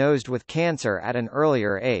diagnosed with cancer at an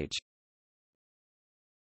earlier age.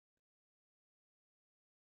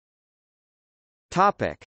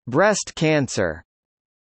 Topic: Breast cancer.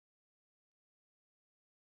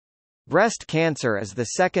 Breast cancer is the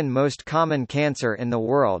second most common cancer in the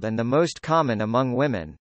world and the most common among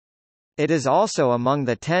women. It is also among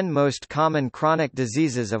the 10 most common chronic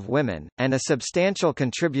diseases of women, and a substantial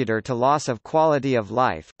contributor to loss of quality of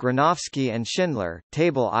life. Gronowski and Schindler,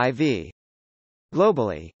 Table IV.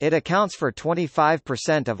 Globally, it accounts for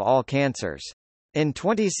 25% of all cancers. In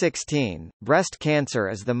 2016, breast cancer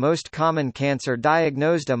is the most common cancer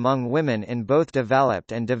diagnosed among women in both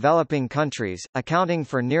developed and developing countries, accounting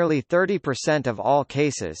for nearly 30% of all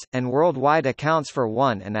cases, and worldwide accounts for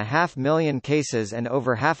 1.5 million cases and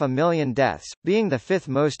over 500,000 deaths, being the 5th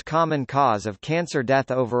most common cause of cancer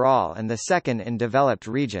death overall and the second in developed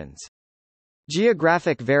regions.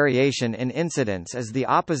 Geographic variation in incidence is the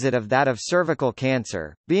opposite of that of cervical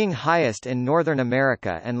cancer, being highest in Northern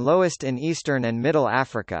America and lowest in Eastern and Middle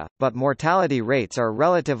Africa, but mortality rates are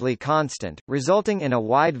relatively constant, resulting in a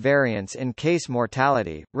wide variance in case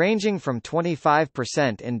mortality, ranging from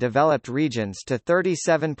 25% in developed regions to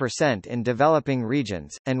 37% in developing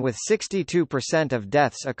regions, and with 62% of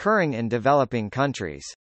deaths occurring in developing countries.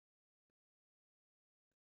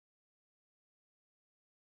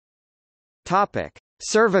 Topic: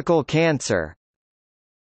 Cervical cancer.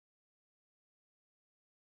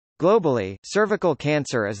 Globally, cervical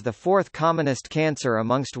cancer is the fourth commonest cancer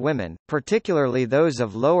amongst women, particularly those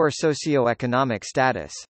of lower socioeconomic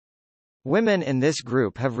status. Women in this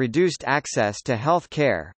group have reduced access to health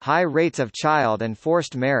care, high rates of child and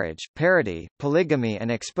forced marriage, parity, polygamy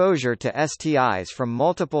and exposure to STIs from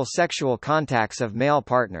multiple sexual contacts of male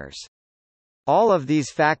partners. All of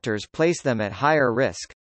these factors place them at higher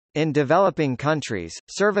risk. In developing countries,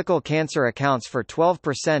 cervical cancer accounts for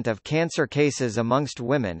 12% of cancer cases amongst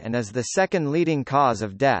women and is the second leading cause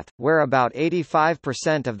of death, where about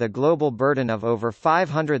 85% of the global burden of over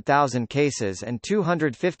 500,000 cases and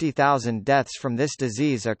 250,000 deaths from this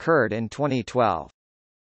disease occurred in 2012.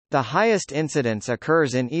 The highest incidence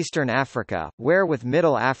occurs in Eastern Africa, where with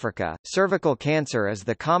Middle Africa, cervical cancer is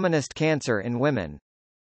the commonest cancer in women.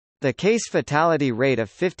 The case fatality rate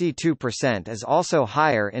of 52% is also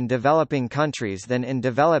higher in developing countries than in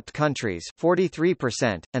developed countries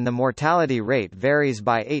 43%, and the mortality rate varies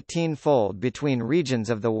by 18-fold between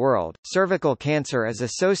regions of the world. Cervical cancer is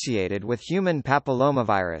associated with human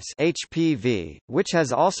papillomavirus (HPV), which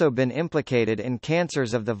has also been implicated in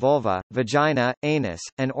cancers of the vulva, vagina, anus,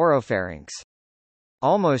 and oropharynx.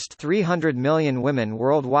 Almost 300 million women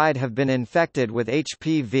worldwide have been infected with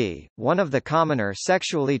HPV, one of the commoner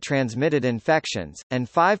sexually transmitted infections,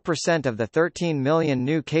 and 5% of the 13 million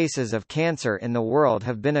new cases of cancer in the world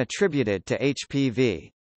have been attributed to HPV.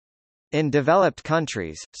 In developed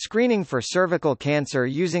countries, screening for cervical cancer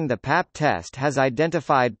using the Pap test has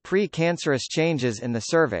identified pre-cancerous changes in the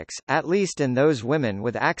cervix, at least in those women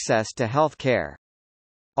with access to health care.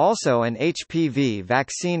 Also, an HPV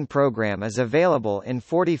vaccine program is available in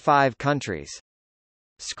 45 countries.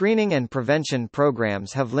 Screening and prevention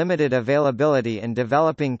programs have limited availability in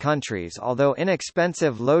developing countries, although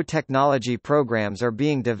inexpensive low-technology programs are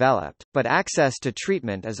being developed, but access to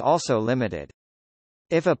treatment is also limited.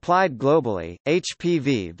 If applied globally,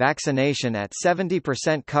 HPV vaccination at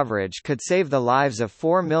 70% coverage could save the lives of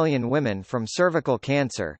 4 million women from cervical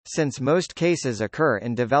cancer, since most cases occur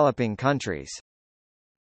in developing countries.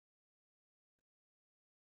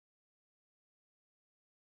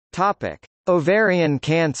 Topic: Ovarian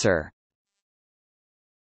cancer.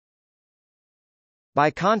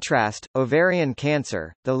 By contrast, ovarian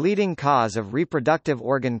cancer, the leading cause of reproductive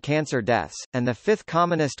organ cancer deaths, and the fifth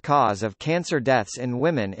commonest cause of cancer deaths in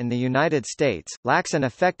women in the United States, lacks an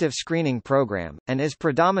effective screening program, and is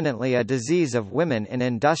predominantly a disease of women in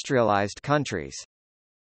industrialized countries.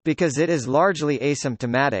 Because it is largely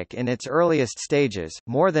asymptomatic in its earliest stages,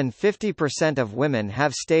 more than 50% of women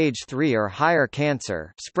have stage 3 or higher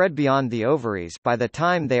cancer spread beyond the ovaries by the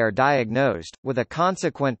time they are diagnosed, with a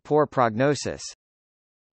consequent poor prognosis.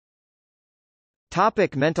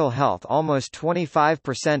 Mental health. Almost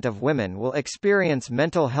 25% of women will experience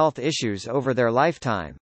mental health issues over their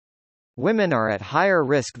lifetime. Women are at higher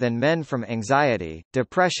risk than men from anxiety,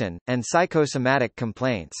 depression, and psychosomatic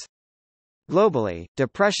complaints. Globally,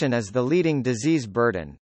 depression is the leading disease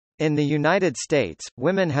burden. In the United States,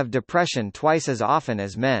 women have depression twice as often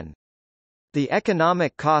as men. The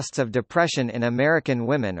economic costs of depression in American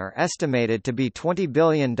women are estimated to be $20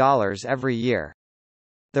 billion every year.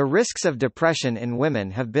 The risks of depression in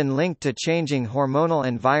women have been linked to changing hormonal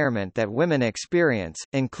environment that women experience,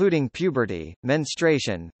 including puberty,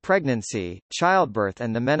 menstruation, pregnancy, childbirth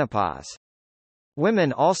and the menopause.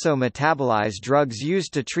 Women also metabolize drugs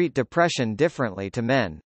used to treat depression differently to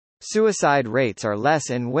men. Suicide rates are less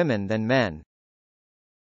in women than men.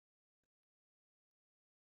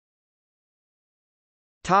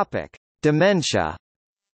 Topic: Dementia.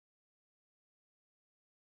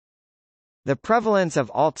 The prevalence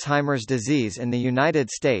of Alzheimer's disease in the United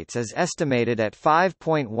States is estimated at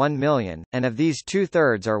 5.1 million, and of these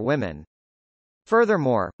 2/3 are women.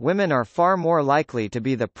 Furthermore, women are far more likely to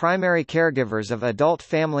be the primary caregivers of adult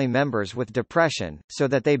family members with depression, so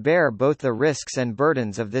that they bear both the risks and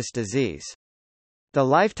burdens of this disease. The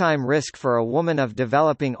lifetime risk for a woman of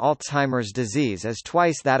developing Alzheimer's disease is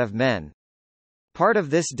twice that of men. Part of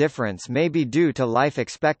this difference may be due to life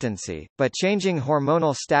expectancy, but changing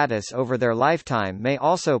hormonal status over their lifetime may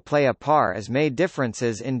also play a part, as may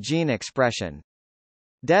differences in gene expression.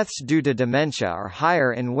 Deaths due to dementia are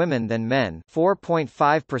higher in women than men,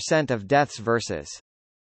 4.5% of deaths versus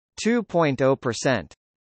 2.0%.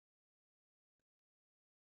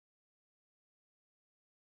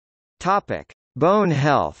 Topic: Bone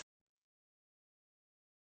health.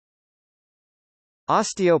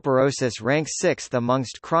 Osteoporosis ranks sixth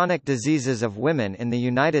amongst chronic diseases of women in the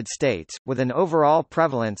United States, with an overall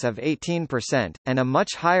prevalence of 18%, and a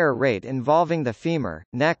much higher rate involving the femur,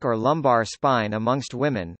 neck or lumbar spine amongst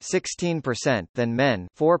women 16% than men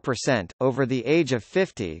 4%. Over the age of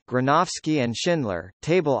 50, Gronowski and Schindler,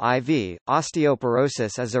 Table IV,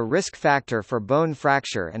 osteoporosis is a risk factor for bone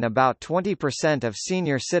fracture, and about 20% of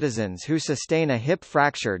senior citizens who sustain a hip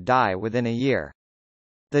fracture die within a year.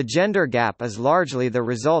 The gender gap is largely the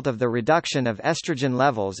result of the reduction of estrogen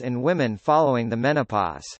levels in women following the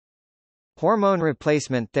menopause. Hormone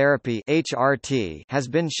replacement therapy (HRT) has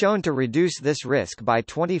been shown to reduce this risk by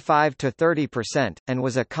 25 to 30%, and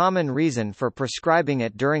was a common reason for prescribing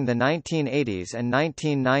it during the 1980s and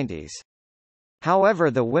 1990s. However,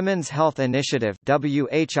 the Women's Health Initiative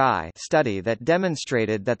 (WHI) study that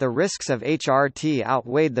demonstrated that the risks of HRT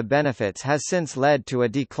outweighed the benefits has since led to a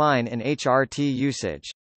decline in HRT usage.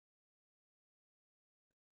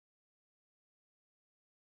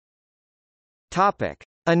 Topic: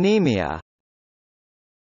 Anemia.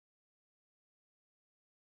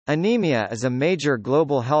 Anemia is a major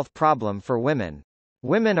global health problem for women.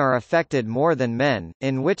 Women are affected more than men,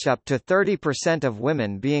 in which up to 30% of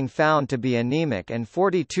women being found to be anemic and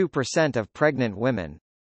 42% of pregnant women.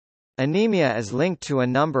 Anemia is linked to a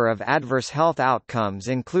number of adverse health outcomes,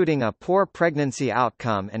 including a poor pregnancy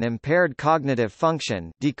outcome and impaired cognitive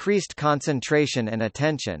function, decreased concentration and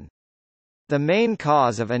attention. The main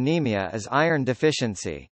cause of anemia is iron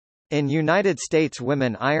deficiency. In United States,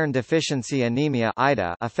 women iron deficiency anemia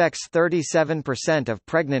 (IDA) affects 37% of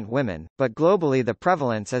pregnant women, but globally the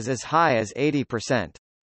prevalence is as high as 80%.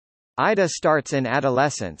 IDA starts in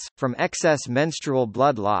adolescence, from excess menstrual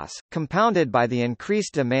blood loss, compounded by the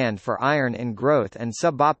increased demand for iron in growth and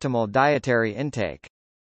suboptimal dietary intake.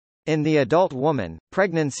 In the adult woman,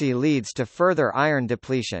 pregnancy leads to further iron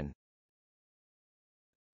depletion.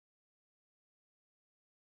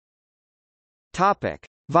 Topic: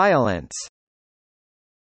 Violence.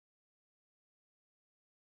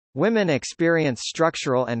 Women experience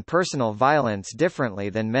structural and personal violence differently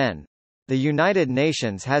than men. The United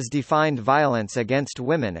Nations has defined violence against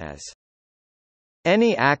women as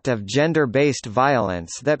any act of gender-based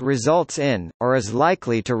violence that results in, or is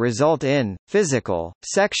likely to result in, physical,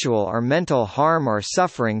 sexual or mental harm or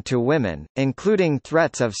suffering to women, including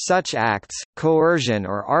threats of such acts, coercion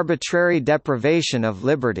or arbitrary deprivation of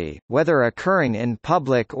liberty, whether occurring in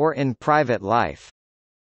public or in private life.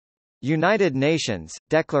 United Nations,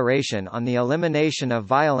 Declaration on the Elimination of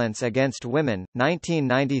Violence Against Women,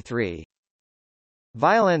 1993.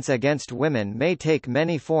 Violence against women may take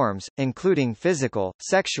many forms, including physical,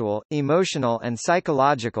 sexual, emotional and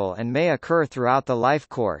psychological, and may occur throughout the life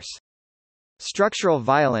course. Structural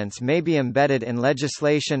violence may be embedded in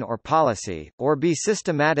legislation or policy, or be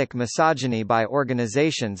systematic misogyny by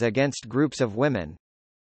organizations against groups of women.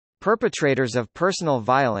 Perpetrators of personal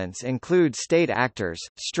violence include state actors,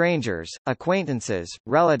 strangers, acquaintances,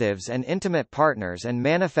 relatives and intimate partners, and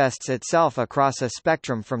manifests itself across a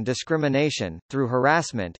spectrum from discrimination, through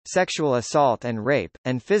harassment, sexual assault and rape,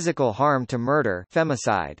 and physical harm to murder,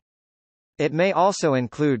 femicide. It may also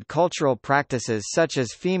include cultural practices such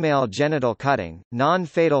as female genital cutting.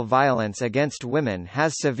 Non-fatal violence against women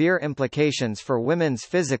has severe implications for women's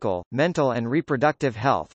physical, mental and reproductive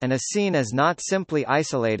health, and is seen as not simply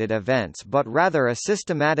isolated events but rather a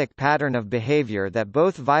systematic pattern of behavior that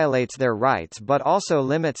both violates their rights but also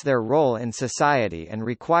limits their role in society and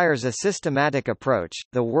requires a systematic approach.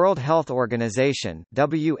 The World Health Organization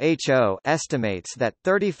 (WHO) estimates that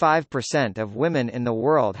 35% of women in the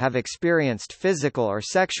world have experienced physical or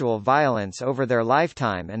sexual violence over their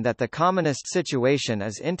lifetime, and that the commonest situation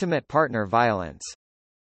is intimate partner violence.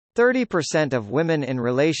 30% of women in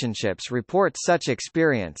relationships report such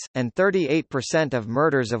experience, and 38% of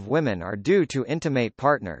murders of women are due to intimate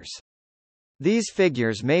partners. These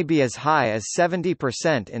figures may be as high as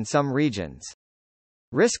 70% in some regions.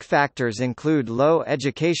 Risk factors include low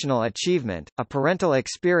educational achievement, a parental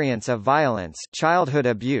experience of violence, childhood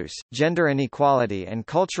abuse, gender inequality, and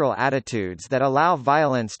cultural attitudes that allow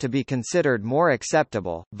violence to be considered more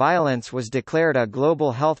acceptable. Violence was declared a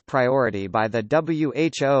global health priority by the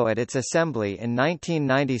WHO at its assembly in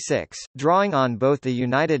 1996, drawing on both the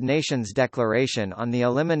United Nations Declaration on the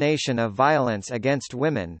Elimination of Violence Against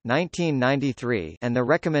Women (1993) and the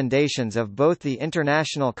recommendations of both the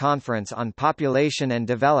International Conference on Population and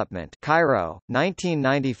Development Cairo,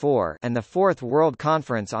 1994, and the Fourth World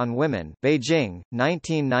Conference on Women Beijing,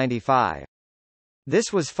 1995.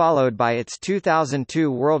 This was followed by its 2002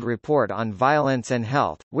 World Report on Violence and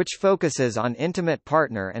Health, which focuses on intimate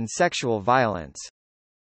partner and sexual violence.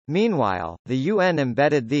 Meanwhile, the UN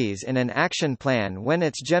embedded these in an action plan when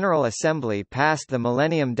its General Assembly passed the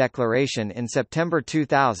Millennium Declaration in September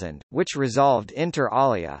 2000, which resolved inter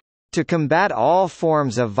alia, to combat all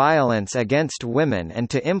forms of violence against women and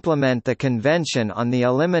to implement the Convention on the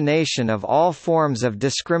Elimination of All Forms of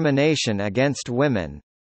Discrimination Against Women.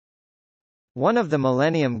 One of the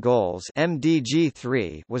Millennium Goals (MDG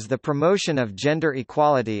 3) was the promotion of gender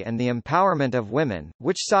equality and the empowerment of women,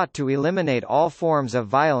 which sought to eliminate all forms of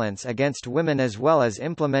violence against women as well as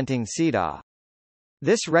implementing CEDAW.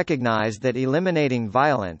 This recognized that eliminating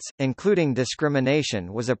violence, including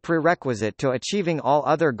discrimination, was a prerequisite to achieving all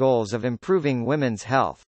other goals of improving women's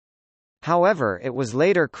health. However, it was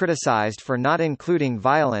later criticized for not including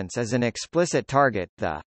violence as an explicit target,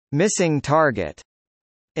 the missing target.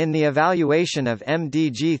 In the evaluation of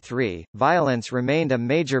MDG 3, violence remained a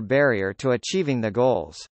major barrier to achieving the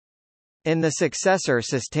goals. In the successor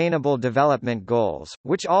Sustainable Development Goals,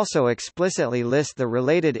 which also explicitly list the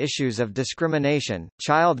related issues of discrimination,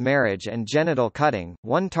 child marriage and genital cutting,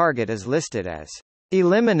 one target is listed as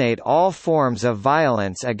eliminate all forms of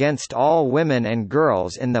violence against all women and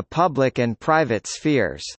girls in the public and private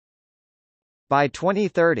spheres. By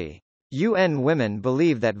 2030, UN Women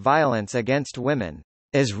believe that violence against women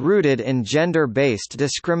is rooted in gender-based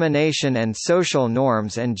discrimination and social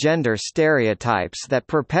norms and gender stereotypes that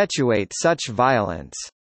perpetuate such violence,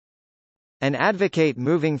 and advocate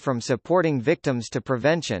moving from supporting victims to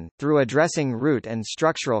prevention, through addressing root and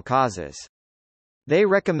structural causes. They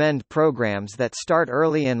recommend programs that start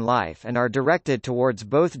early in life and are directed towards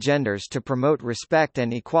both genders to promote respect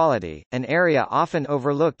and equality, an area often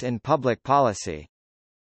overlooked in public policy.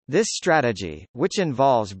 This strategy, which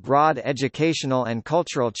involves broad educational and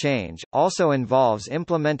cultural change, also involves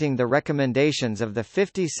implementing the recommendations of the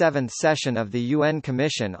 57th session of the UN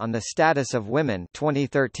Commission on the Status of Women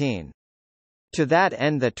 2013. To that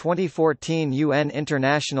end, the 2014 UN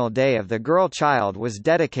International Day of the Girl Child was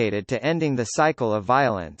dedicated to ending the cycle of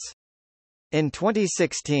violence. In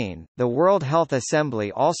 2016, the World Health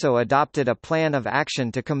Assembly also adopted a plan of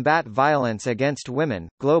action to combat violence against women,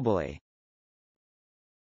 globally.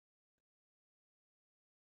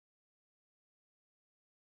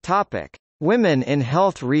 Topic: Women in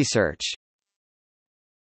health research.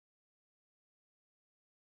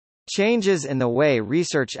 Changes in the way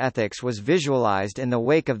research ethics was visualized in the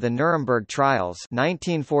wake of the Nuremberg trials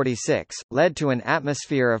 1946, led to an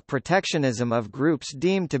atmosphere of protectionism of groups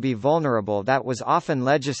deemed to be vulnerable that was often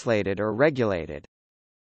legislated or regulated.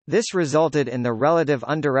 This resulted in the relative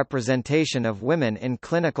underrepresentation of women in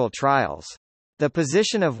clinical trials. The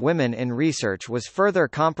position of women in research was further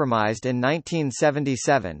compromised in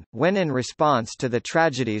 1977, when in response to the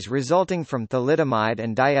tragedies resulting from thalidomide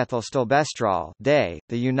and diethylstilbestrol (DAY),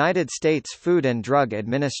 the United States Food and Drug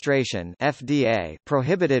Administration (FDA)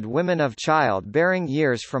 prohibited women of child-bearing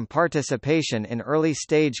years from participation in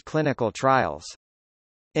early-stage clinical trials.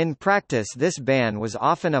 In practice, this ban was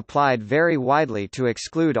often applied very widely to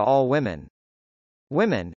exclude all women.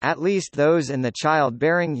 Women, at least those in the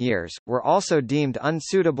childbearing years, were also deemed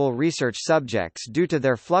unsuitable research subjects due to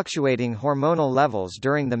their fluctuating hormonal levels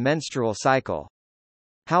during the menstrual cycle.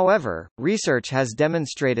 However, research has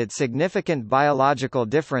demonstrated significant biological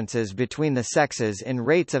differences between the sexes in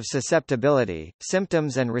rates of susceptibility,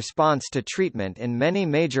 symptoms and response to treatment in many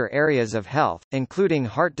major areas of health, including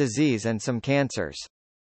heart disease and some cancers.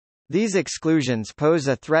 These exclusions pose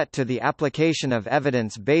a threat to the application of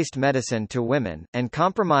evidence-based medicine to women, and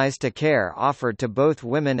compromise to care offered to both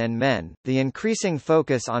women and men. The increasing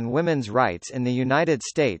focus on women's rights in the United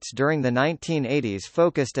States during the 1980s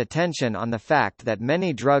focused attention on the fact that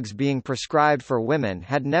many drugs being prescribed for women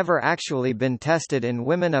had never actually been tested in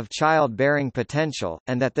women of childbearing potential,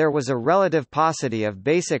 and that there was a relative paucity of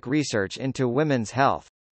basic research into women's health.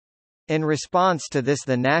 In response to this,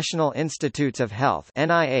 the National Institutes of Health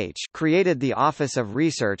 (NIH) created the Office of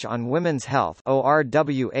Research on Women's Health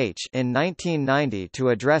 (ORWH) in 1990 to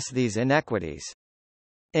address these inequities.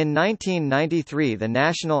 In 1993, the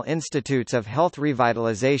National Institutes of Health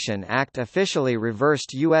Revitalization Act officially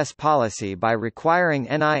reversed U.S. policy by requiring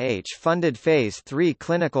NIH-funded Phase 3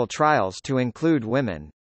 clinical trials to include women.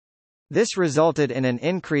 This resulted in an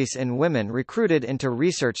increase in women recruited into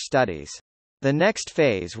research studies. The next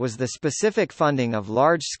phase was the specific funding of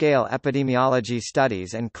large-scale epidemiology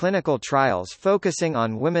studies and clinical trials focusing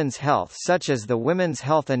on women's health, such as the Women's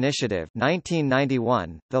Health Initiative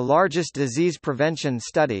 1991, the largest disease prevention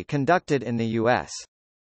study conducted in the U.S.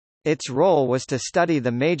 Its role was to study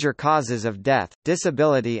the major causes of death,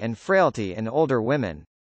 disability and frailty in older women.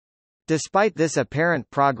 Despite this apparent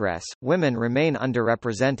progress, women remain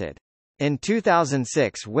underrepresented. In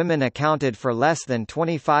 2006, women accounted for less than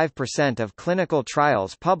 25% of clinical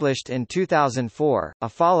trials published. In 2004, a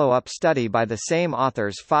follow-up study by the same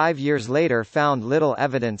authors 5 years later found little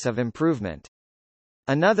evidence of improvement.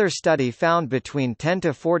 Another study found between 10 to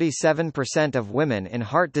 47% of women in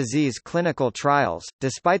heart disease clinical trials,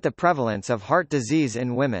 despite the prevalence of heart disease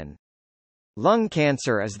in women. Lung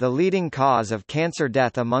cancer is the leading cause of cancer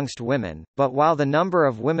death amongst women, but while the number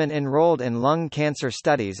of women enrolled in lung cancer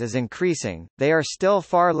studies is increasing, they are still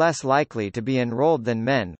far less likely to be enrolled than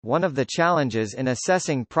men. One of the challenges in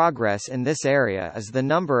assessing progress in this area is the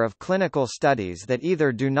number of clinical studies that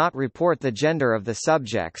either do not report the gender of the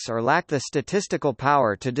subjects or lack the statistical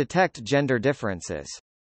power to detect gender differences.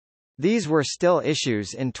 These were still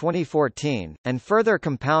issues in 2014, and further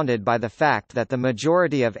compounded by the fact that the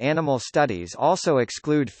majority of animal studies also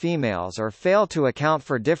exclude females or fail to account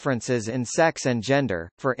for differences in sex and gender.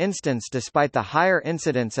 For instance, despite the higher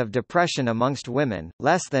incidence of depression amongst women,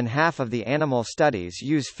 less than half of the animal studies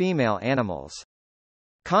use female animals.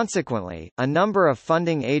 Consequently, a number of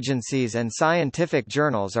funding agencies and scientific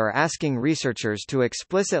journals are asking researchers to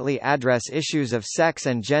explicitly address issues of sex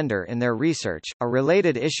and gender in their research. A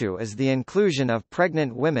related issue is the inclusion of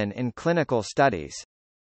pregnant women in clinical studies.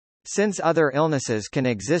 Since other illnesses can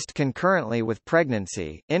exist concurrently with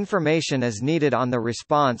pregnancy, information is needed on the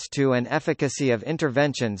response to and efficacy of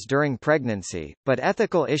interventions during pregnancy, but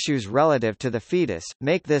ethical issues relative to the fetus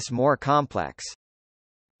make this more complex.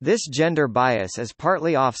 This gender bias is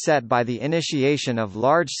partly offset by the initiation of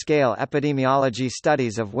large-scale epidemiology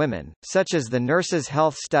studies of women, such as the Nurses'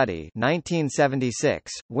 Health Study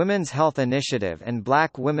 1976, Women's Health Initiative and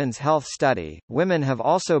Black Women's Health Study. Women have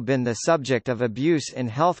also been the subject of abuse in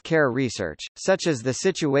health care research, such as the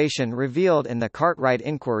situation revealed in the Cartwright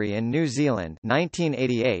Inquiry in New Zealand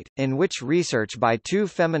 1988, in which research by two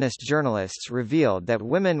feminist journalists revealed that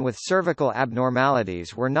women with cervical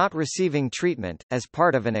abnormalities were not receiving treatment, as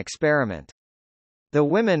part of an experiment. The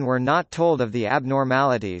women were not told of the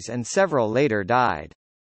abnormalities and several later died.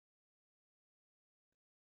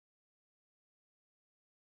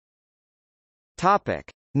 Topic: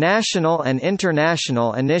 National and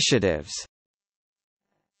international initiatives.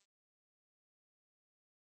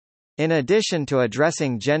 In addition to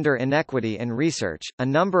addressing gender inequity in research, a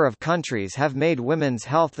number of countries have made women's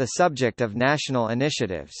health the subject of national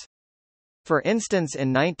initiatives. For instance,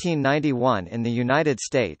 in 1991 in the United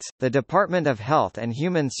States, the Department of Health and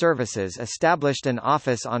Human Services established an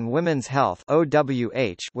Office on Women's Health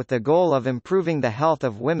 (OWH) with the goal of improving the health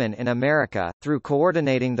of women in America, through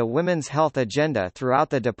coordinating the women's health agenda throughout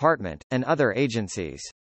the department, and other agencies.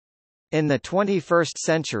 In the 21st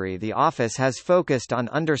century, the office has focused on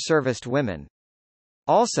underserviced women.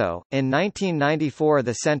 Also, in 1994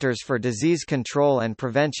 the Centers for Disease Control and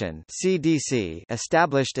Prevention (CDC)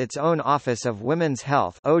 established its own Office of Women's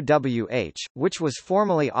Health (OWH), which was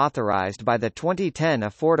formally authorized by the 2010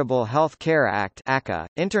 Affordable Health Care Act (ACA).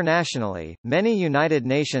 Internationally, many United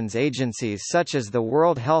Nations agencies such as the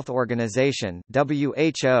World Health Organization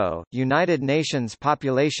 (WHO), United Nations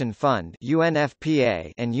Population Fund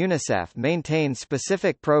 (UNFPA), and UNICEF maintain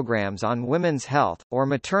specific programs on women's health, or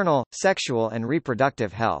maternal, sexual and reproductive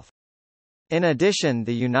health. In addition,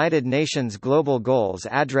 the United Nations Global Goals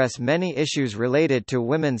address many issues related to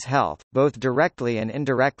women's health, both directly and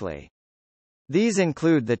indirectly. These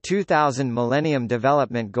include the 2000 Millennium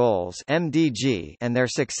Development Goals (MDG) and their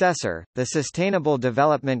successor, the Sustainable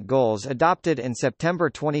Development Goals adopted in September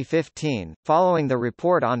 2015, following the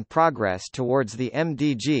Report on Progress towards the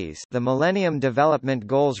MDGs, the Millennium Development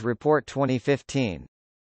Goals Report 2015.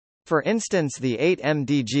 For instance, the 8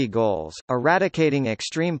 MDG goals, eradicating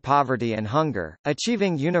extreme poverty and hunger,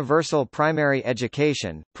 achieving universal primary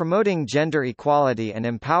education, promoting gender equality and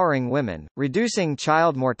empowering women, reducing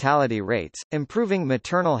child mortality rates, improving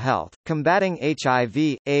maternal health, combating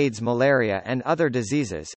HIV, AIDS, malaria and other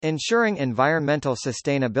diseases, ensuring environmental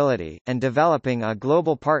sustainability, and developing a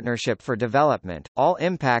global partnership for development, all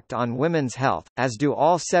impact on women's health, as do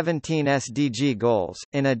all 17 SDG goals,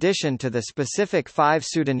 in addition to the specific 5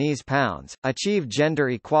 Sudanese pounds, achieve gender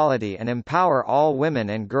equality and empower all women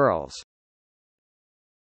and girls.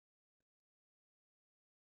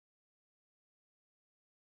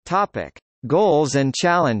 Topic: Goals and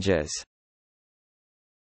challenges.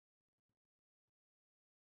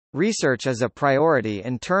 Research is a priority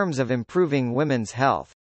in terms of improving women's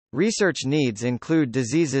health. Research needs include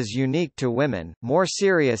diseases unique to women, more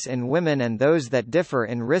serious in women and those that differ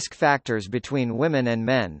in risk factors between women and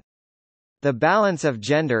men. The balance of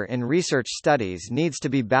gender in research studies needs to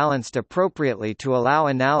be balanced appropriately to allow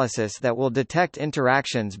analysis that will detect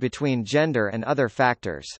interactions between gender and other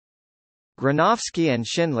factors. Gronowski and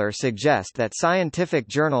Schindler suggest that scientific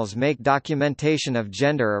journals make documentation of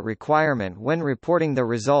gender a requirement when reporting the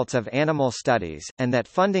results of animal studies, and that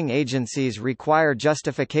funding agencies require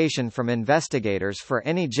justification from investigators for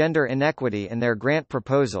any gender inequity in their grant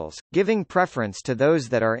proposals, giving preference to those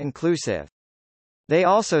that are inclusive. They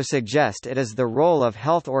also suggest it is the role of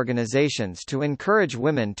health organizations to encourage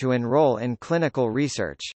women to enroll in clinical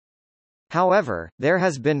research. However, there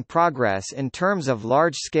has been progress in terms of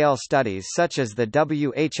large-scale studies such as the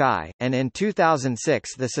WHI, and in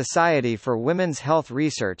 2006 the Society for Women's Health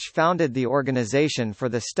Research founded the Organization for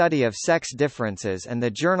the Study of Sex Differences and the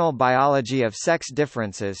journal Biology of Sex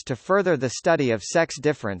Differences to further the study of sex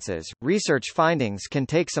differences. Research findings can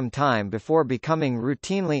take some time before becoming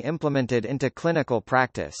routinely implemented into clinical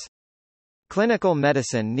practice. Clinical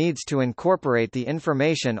medicine needs to incorporate the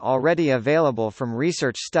information already available from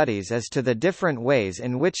research studies as to the different ways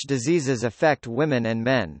in which diseases affect women and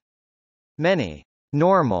men. Many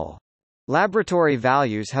normal laboratory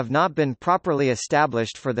values have not been properly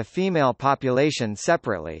established for the female population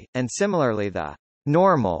separately, and similarly the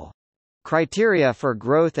normal criteria for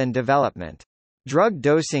growth and development. Drug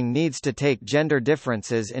dosing needs to take gender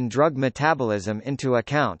differences in drug metabolism into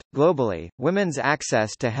account. Globally, women's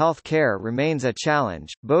access to health care remains a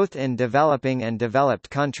challenge, both in developing and developed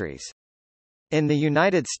countries. In the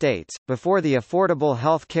United States, before the Affordable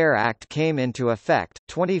Health Care Act came into effect,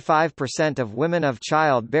 25% of women of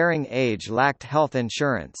childbearing age lacked health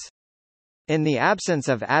insurance. In the absence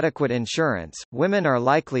of adequate insurance, women are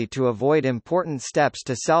likely to avoid important steps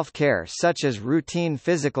to self-care such as routine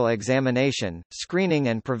physical examination, screening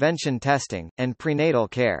and prevention testing, and prenatal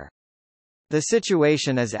care. The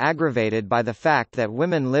situation is aggravated by the fact that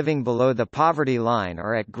women living below the poverty line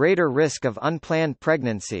are at greater risk of unplanned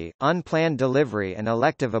pregnancy, unplanned delivery and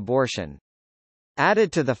elective abortion.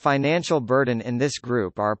 Added to the financial burden in this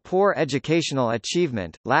group are poor educational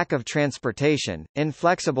achievement, lack of transportation,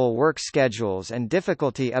 inflexible work schedules and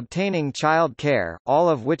difficulty obtaining child care, all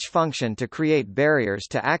of which function to create barriers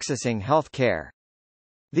to accessing health care.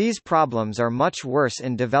 These problems are much worse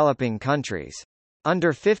in developing countries.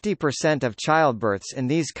 Under 50% of childbirths in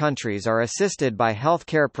these countries are assisted by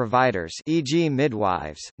healthcare providers, e.g.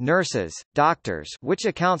 midwives, nurses, doctors, which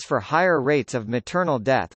accounts for higher rates of maternal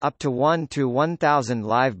death, up to 1 to 1,000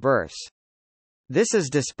 live births. This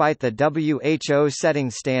is despite the WHO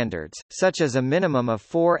setting standards, such as a minimum of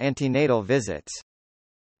 4 antenatal visits.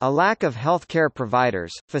 A lack of healthcare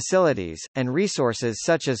providers, facilities, and resources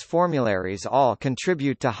such as formularies all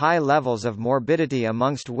contribute to high levels of morbidity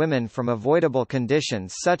amongst women from avoidable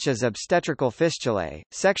conditions such as obstetrical fistulae,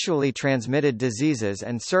 sexually transmitted diseases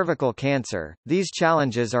and cervical cancer. These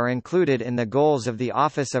challenges are included in the goals of the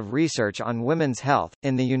Office of Research on Women's Health,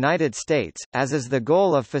 in the United States, as is the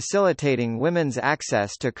goal of facilitating women's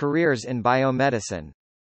access to careers in biomedicine.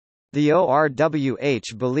 The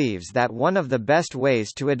ORWH believes that one of the best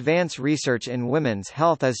ways to advance research in women's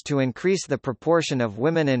health is to increase the proportion of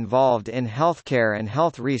women involved in healthcare and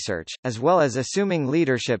health research, as well as assuming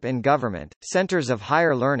leadership in government, centers of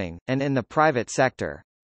higher learning, and in the private sector.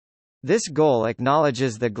 This goal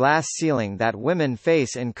acknowledges the glass ceiling that women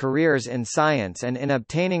face in careers in science and in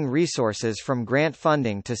obtaining resources from grant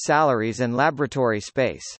funding to salaries and laboratory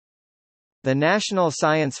space. The National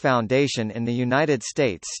Science Foundation in the United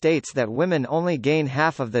States states that women only gain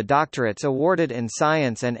half of the doctorates awarded in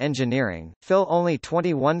science and engineering, fill only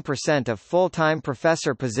 21% of full-time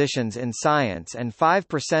professor positions in science and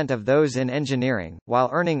 5% of those in engineering, while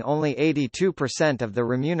earning only 82% of the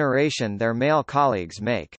remuneration their male colleagues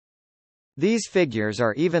make. These figures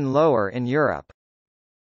are even lower in Europe.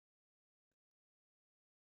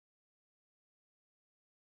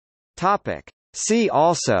 Topic. See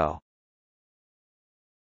also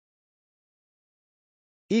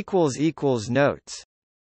Notes